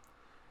ship.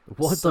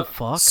 What the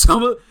fuck?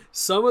 Some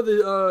of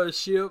the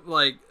ship,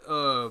 like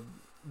the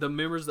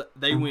members that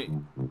they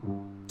went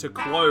to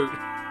quote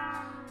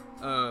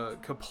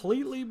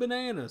completely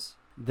bananas.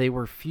 They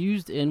were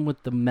fused in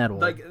with the metal.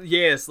 Like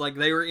yes, like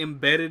they were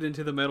embedded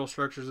into the metal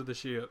structures of the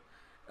ship.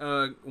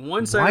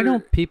 Why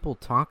don't people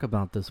talk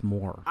about this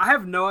more? I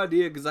have no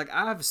idea because like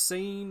I have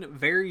seen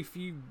very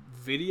few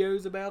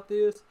videos about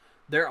this.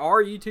 There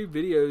are YouTube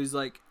videos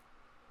like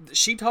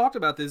she talked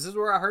about this. This is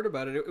where I heard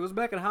about it. It was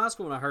back in high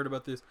school when I heard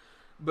about this.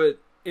 But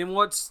and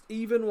what's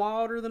even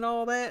wilder than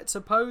all that,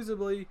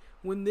 supposedly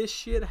when this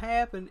shit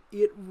happened,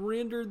 it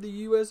rendered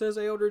the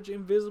USS Eldridge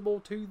invisible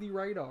to the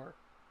radar.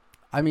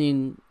 I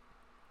mean,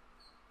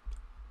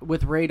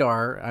 with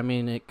radar, I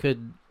mean it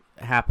could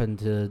happen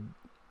to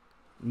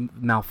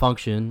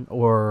malfunction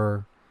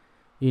or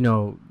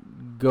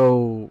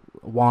go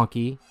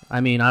wonky.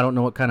 I mean, I don't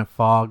know what kind of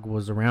fog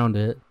was around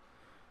it,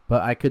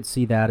 but I could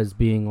see that as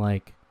being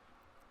like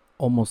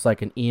almost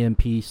like an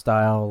EMP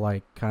style,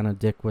 like kind of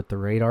dick with the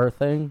radar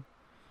thing.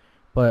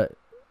 But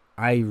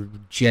I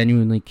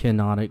genuinely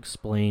cannot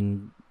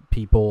explain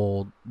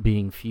people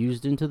being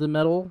fused into the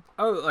metal.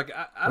 Oh, like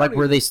I like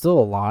were they still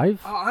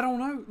alive? I don't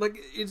know. Like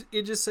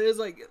it just says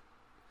like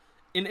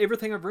in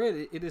everything I've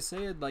read, it is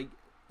said like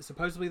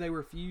supposedly they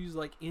were fused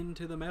like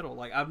into the metal.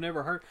 Like I've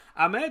never heard.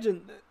 I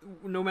imagine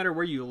no matter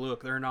where you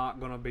look, they're not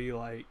gonna be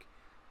like,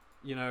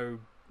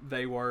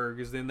 they were,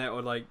 because then that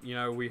would like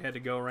we had to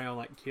go around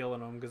like killing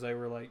them because they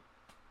were like.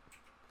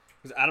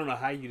 Because I don't know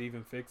how you'd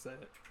even fix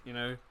that.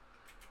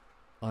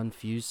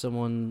 Unfuse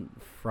someone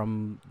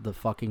from the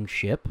fucking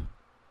ship.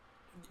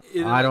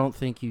 I don't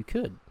think you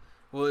could.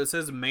 Well, it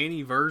says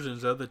many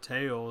versions of the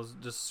tales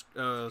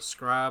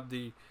describe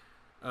the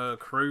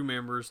crew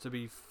members to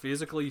be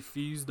physically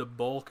fused to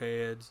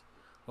bulkheads,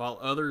 while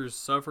others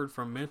suffered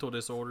from mental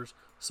disorders.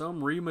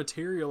 Some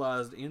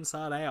rematerialized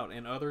inside out,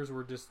 and others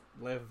were just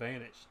left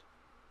vanished.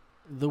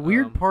 The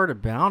weird part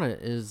about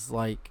it is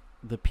like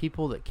the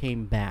people that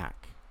came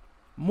back,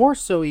 more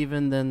so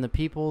even than the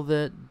people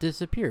that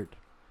disappeared.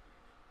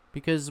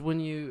 Because when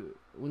you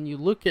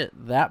look at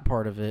that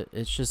part of it,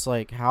 it's just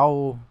like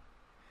how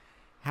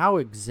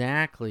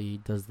exactly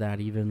does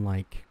that even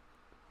like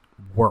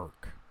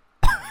work?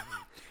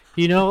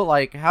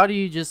 Like how do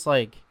you just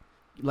like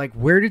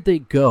where did they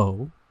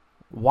go?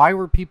 Why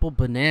were people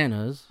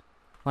bananas?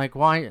 Like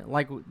why?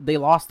 Like they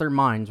lost their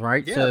minds,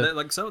 right? Yeah,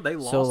 so they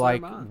lost their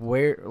minds.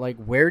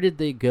 Where did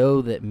they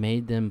go that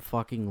made them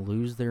fucking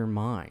lose their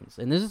minds?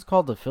 And this is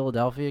called the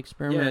Philadelphia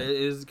Experiment. Yeah, it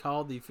is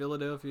called the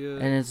Philadelphia.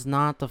 And it's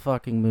not the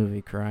fucking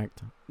movie,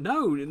 correct?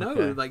 No,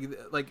 Okay.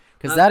 like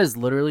because that is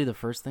literally the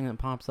first thing that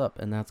pops up,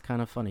 and that's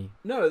kind of funny.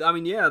 No, I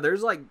mean yeah,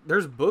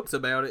 there's books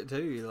about it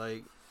too,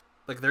 like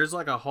there's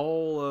like a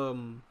whole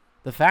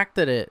The fact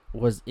that it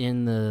was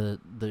in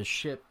the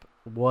ship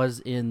was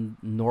in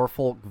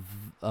Norfolk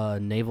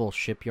Naval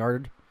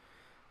Shipyard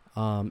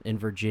in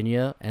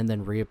Virginia and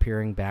then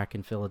reappearing back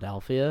in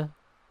Philadelphia.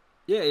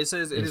 Yeah, it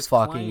says it is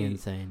fucking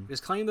insane.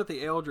 It's claimed that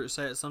the Eldridge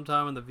sat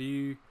sometime in the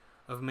view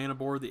of men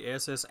aboard the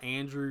SS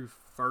Andrew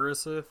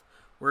Forsyth,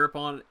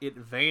 whereupon it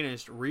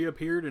vanished,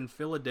 reappeared in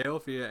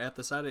Philadelphia at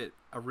the site it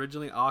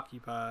originally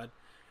occupied.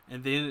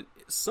 And then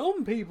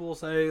some people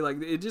say,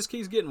 like, it just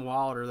keeps getting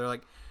wilder. They're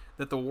like,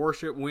 that the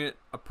warship went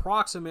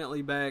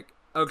approximately back.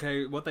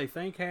 Okay, what they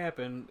think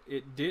happened,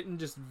 it didn't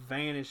just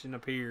vanish and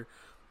appear.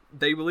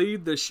 They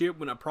believe the ship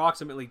went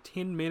approximately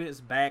 10 minutes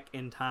back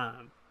in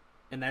time.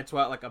 And that's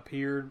why it, like,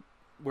 appeared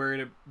where it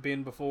had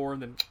been before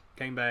and then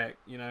came back,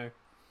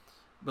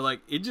 But,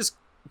 like, it just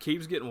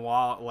keeps getting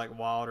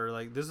wilder.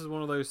 Like, this is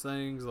one of those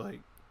things,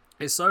 like,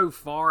 it's so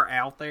far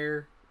out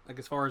there, like,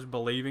 as far as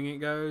believing it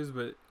goes,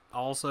 but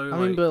also, I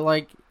mean, but,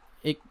 like,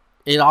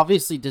 it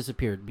obviously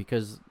disappeared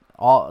because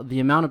all the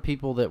amount of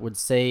people that would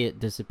say it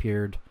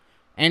disappeared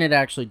and it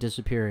actually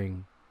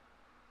disappearing,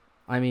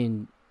 I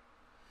mean,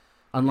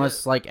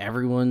 unless, like,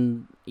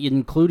 everyone,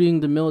 including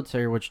the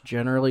military, which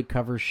generally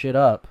covers shit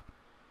up,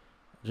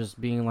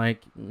 just being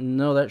like,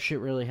 no, that shit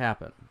really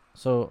happened.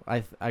 So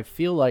I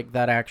feel like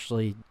that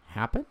actually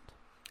happened.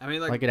 I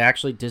mean, like it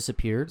actually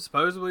disappeared.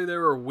 Supposedly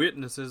there were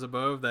witnesses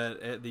above that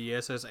at the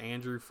SS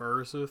Andrew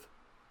Forsyth.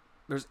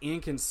 There's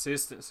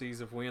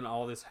inconsistencies of when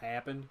all this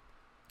happened.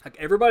 Like,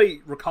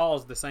 everybody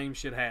recalls the same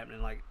shit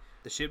happening. Like,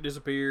 the ship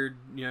disappeared,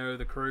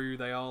 the crew,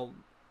 they all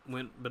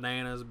went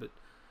bananas, but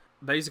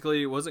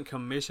basically it wasn't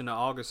commissioned on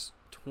August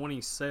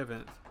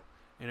 27th,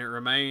 and it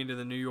remained in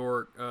the New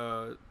York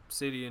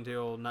City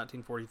until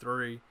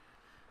 1943.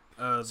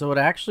 So it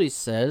actually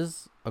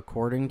says,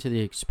 according to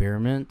the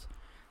experiment,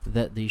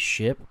 that the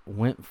ship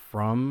went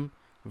from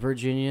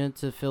Virginia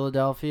to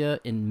Philadelphia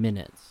in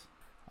minutes.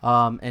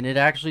 And it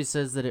actually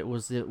says that it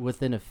was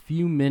within a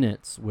few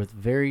minutes with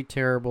very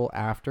terrible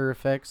after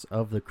effects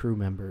of the crew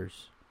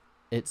members.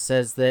 It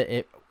says that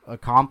it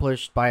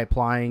accomplished by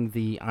applying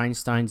the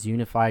Einstein's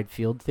unified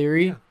field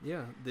theory.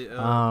 Yeah.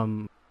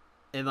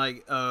 And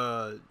like,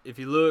 if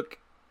you look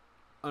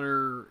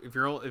under, if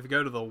you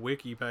go to the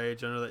wiki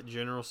page under that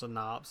general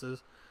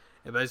synopsis,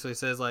 It basically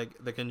says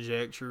like the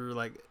conjecture,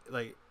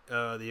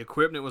 the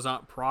equipment was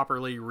not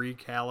properly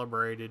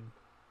recalibrated.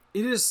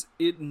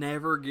 It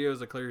never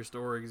gives a clear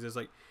story because it's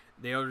like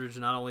the Eldritch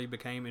not only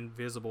became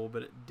invisible,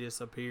 but it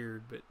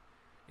disappeared, but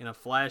in a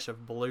flash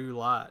of blue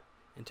light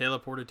and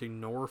teleported to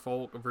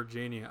Norfolk,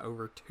 Virginia,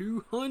 over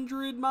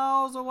 200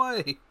 miles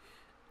away.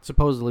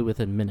 Supposedly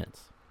within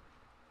minutes.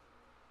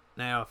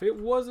 Now, if it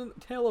wasn't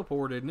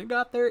teleported and it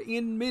got there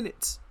in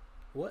minutes,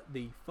 what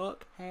the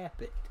fuck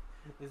happened?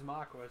 Is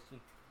my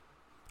question.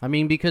 I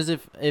mean, because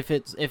if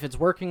it's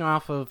working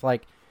off of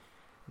like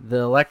the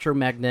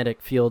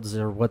electromagnetic fields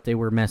are what they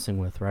were messing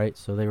with, right?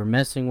 So they were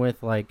messing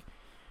with like,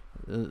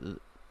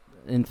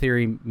 in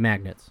theory,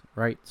 magnets,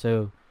 right?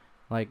 So,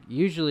 like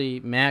usually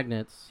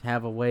magnets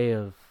have a way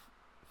of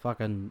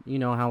fucking, you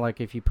know how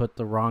like if you put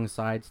the wrong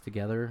sides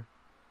together.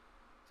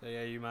 So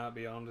yeah, you might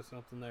be onto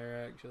something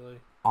there, actually.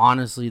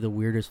 Honestly, the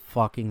weirdest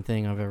fucking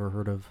thing I've ever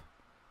heard of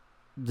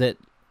that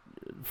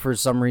for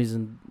some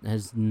reason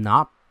has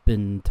not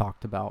been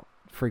talked about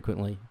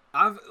frequently.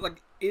 And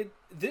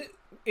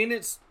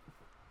it's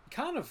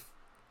kind of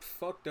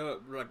fucked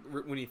up, like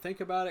when you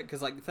think about it,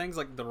 because like things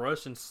like the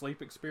Russian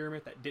sleep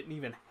experiment that didn't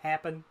even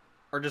happen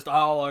are just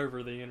all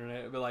over the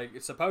internet. But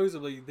like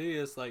supposedly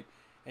this, like,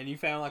 and you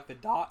found like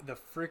the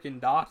freaking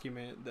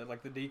document, that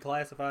like the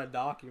declassified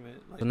document,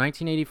 like, the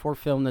 1984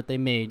 film that they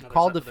made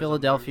called the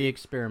Philadelphia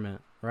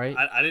Experiment, right?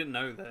 I didn't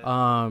know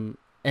that.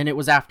 And it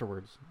was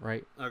afterwards,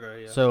 right?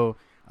 Okay, yeah. So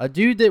a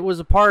dude that was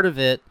a part of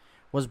it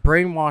was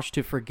brainwashed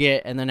to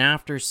forget, and then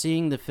after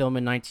seeing the film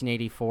in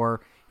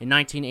 1984, in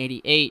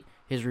 1988,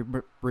 his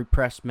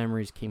repressed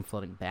memories came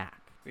flooding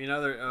back. You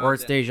know, or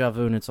it's deja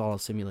vu and it's all a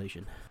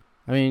simulation.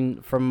 I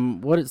mean,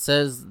 from what it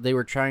says, they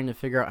were trying to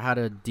figure out how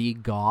to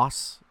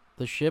degauss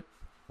the ship,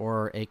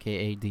 or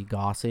aka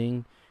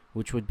degaussing,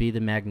 which would be the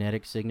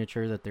magnetic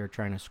signature that they're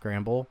trying to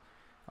scramble,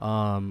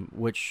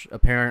 which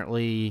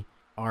apparently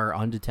are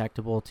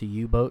undetectable to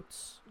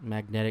U-boats,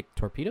 magnetic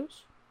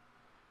torpedoes,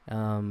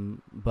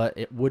 but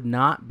it would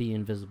not be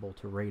invisible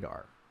to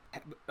radar.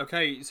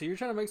 Okay, so you're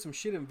trying to make some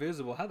shit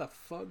invisible. How the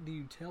fuck do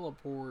you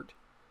teleport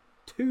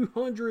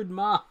 200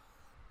 miles?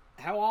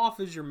 How off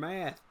is your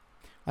math?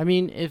 I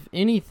mean, if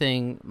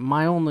anything,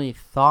 my only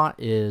thought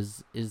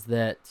is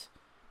that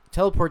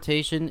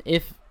teleportation,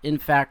 if in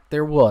fact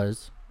there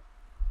was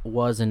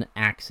an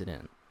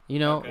accident. You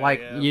know, okay, like,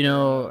 yeah, you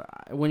know,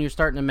 when you're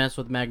starting to mess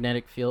with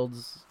magnetic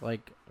fields,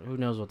 like, who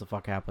knows what the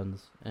fuck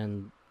happens.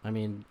 And, I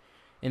mean,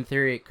 in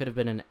theory, it could have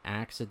been an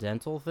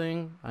accidental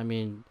thing. I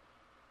mean,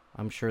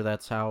 I'm sure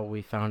that's how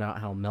we found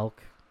out how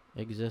milk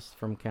exists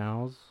from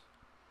cows.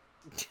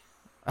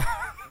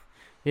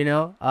 You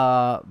know,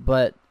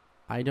 but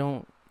I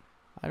don't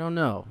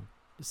know.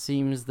 It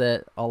seems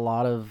that a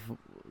lot of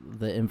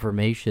the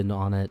information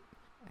on it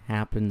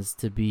happens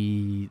to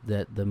be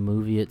that the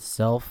movie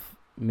itself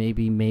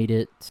maybe made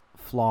it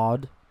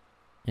flawed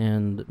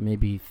and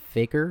maybe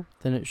faker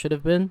than it should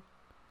have been,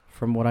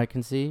 from what I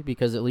can see,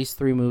 because at least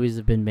 3 movies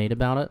have been made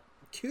about it.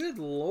 Good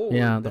lord.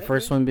 Yeah, the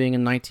first one being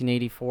in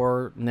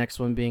 1984, next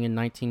one being in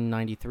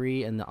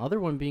 1993, and the other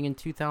one being in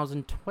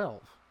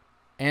 2012.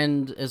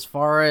 And as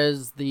far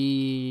as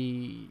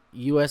the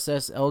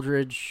USS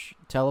Eldridge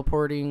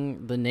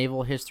teleporting, the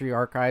Naval History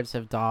Archives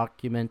have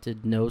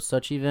documented no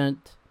such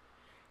event.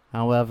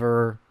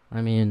 However,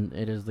 I mean,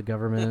 it is the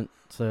government,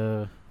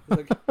 so...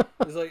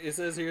 it's like it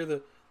says here,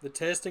 the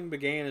testing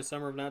began in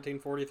summer of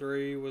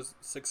 1943, was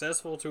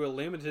successful to a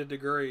limited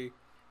degree.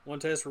 One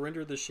test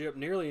rendered the ship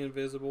nearly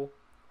invisible,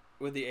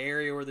 with the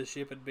area where the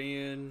ship had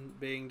been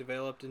being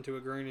developed into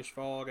a greenish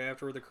fog.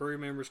 Afterward, the crew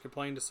members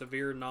complained of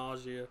severe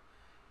nausea.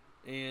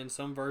 In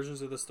some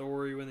versions of the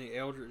story, when the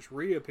Eldritch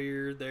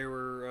reappeared, there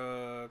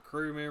were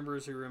crew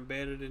members who were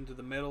embedded into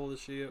the metal of the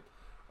ship.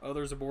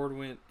 Others aboard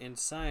went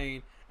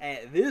insane.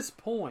 At this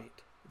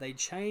point, they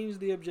changed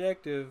the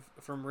objective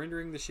from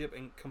rendering the ship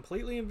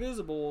completely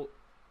invisible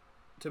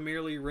to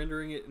merely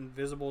rendering it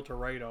invisible to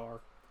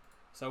radar.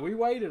 So we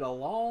waited a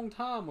long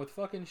time with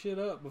fucking shit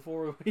up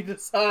before we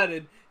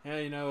decided,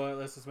 hey, you know what,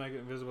 let's just make it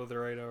invisible to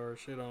radar or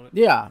shit on it.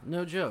 Yeah,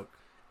 no joke.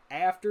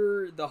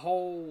 After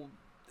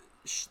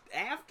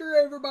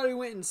everybody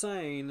went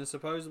insane and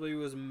supposedly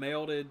was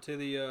melted to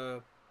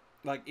the,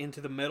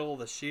 into the metal of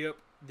the ship,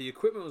 the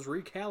equipment was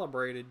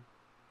recalibrated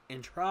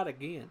and tried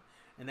again.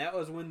 And that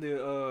was when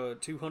the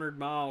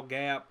 200-mile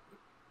gap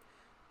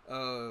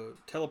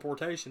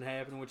teleportation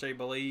happened, which they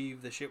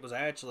believe the ship was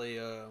actually,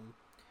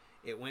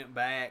 it went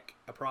back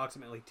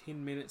approximately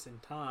 10 minutes in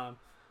time.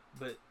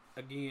 But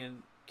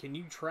again, can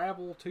you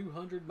travel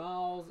 200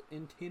 miles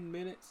in 10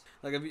 minutes?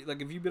 Like, have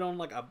you been on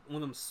like one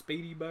of them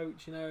speedy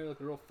boats, you know, like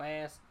a real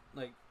fast,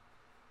 like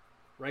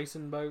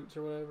racing boats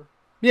or whatever?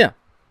 Yeah,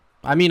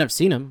 I mean, I've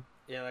seen them.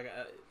 Yeah, like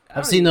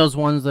I've seen those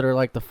ones that are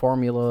like the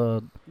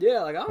Formula.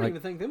 Yeah, like I don't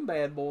even think them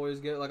bad boys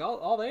get, like,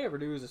 all they ever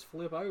do is just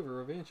flip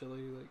over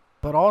eventually. Like,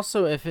 but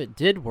also, if it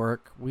did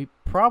work, we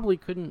probably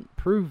couldn't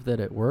prove that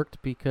it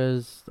worked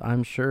because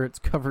I'm sure it's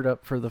covered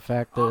up for the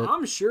fact that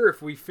I'm sure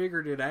if we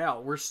figured it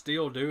out, we're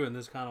still doing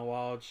this kind of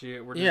wild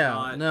shit. We're just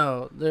not.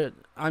 No,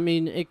 I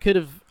mean, it could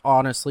have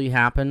honestly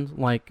happened.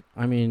 Like,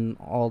 I mean,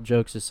 all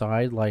jokes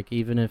aside, like,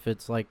 even if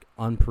it's, like,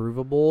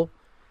 unprovable,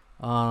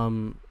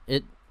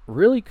 it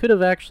really could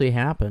have actually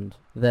happened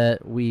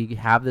that we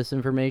have this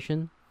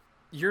information.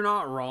 You're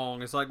not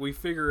wrong. It's like we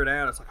figure it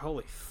out. It's like,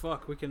 holy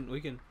fuck, we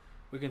can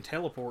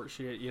teleport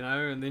shit, you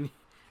know? And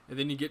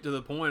then you get to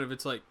the point of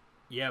it's like,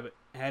 yeah, but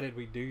how did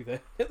we do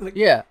that? Like,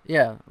 yeah,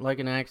 like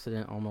an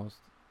accident almost,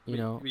 you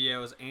know? Yeah, it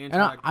was And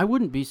I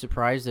wouldn't be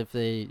surprised if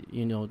they,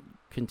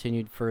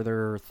 continued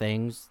further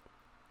things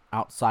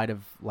outside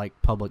of, like,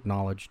 public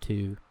knowledge,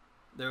 too.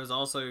 There was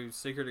also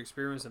secret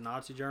experiments in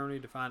Nazi Germany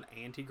to find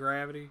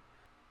anti-gravity.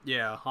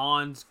 Yeah,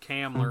 Hans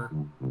Kammler.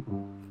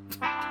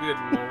 Good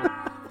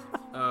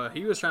lord.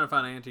 He was trying to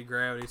find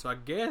anti-gravity, so I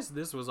guess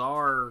this was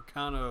our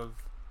kind of...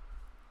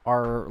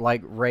 Our,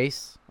 like,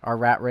 race, our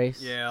rat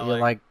race. Yeah,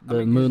 like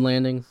the moon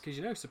landings.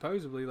 Because,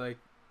 supposedly, like,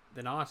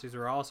 the Nazis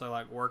were also,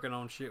 like, working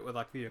on shit with,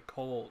 like, the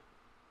occult.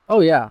 Oh,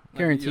 yeah,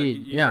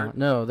 guaranteed. You heard...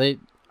 no,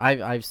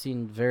 I've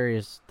seen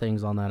various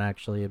things on that,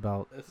 actually,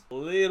 about... It's a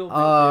little bit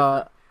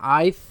different.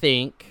 I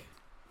think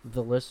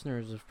the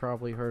listeners have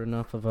probably heard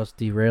enough of us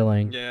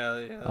derailing.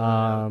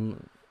 Yeah.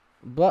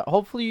 But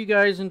hopefully you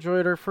guys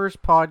enjoyed our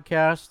first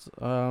podcast.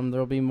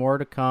 There'll be more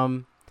to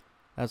come.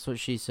 That's what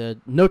she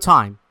said. No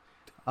time.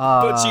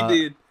 But she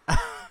did.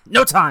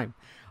 No time.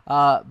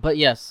 But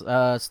yes,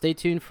 stay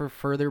tuned for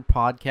further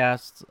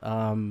podcasts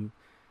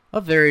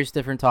of various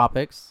different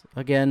topics.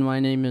 Again,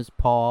 my name is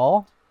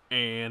Paul.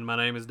 And my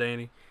name is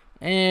Danny.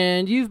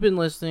 And you've been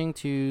listening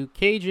to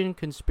Cajun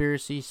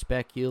Conspiracy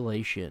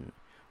Speculation.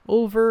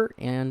 Over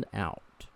and out.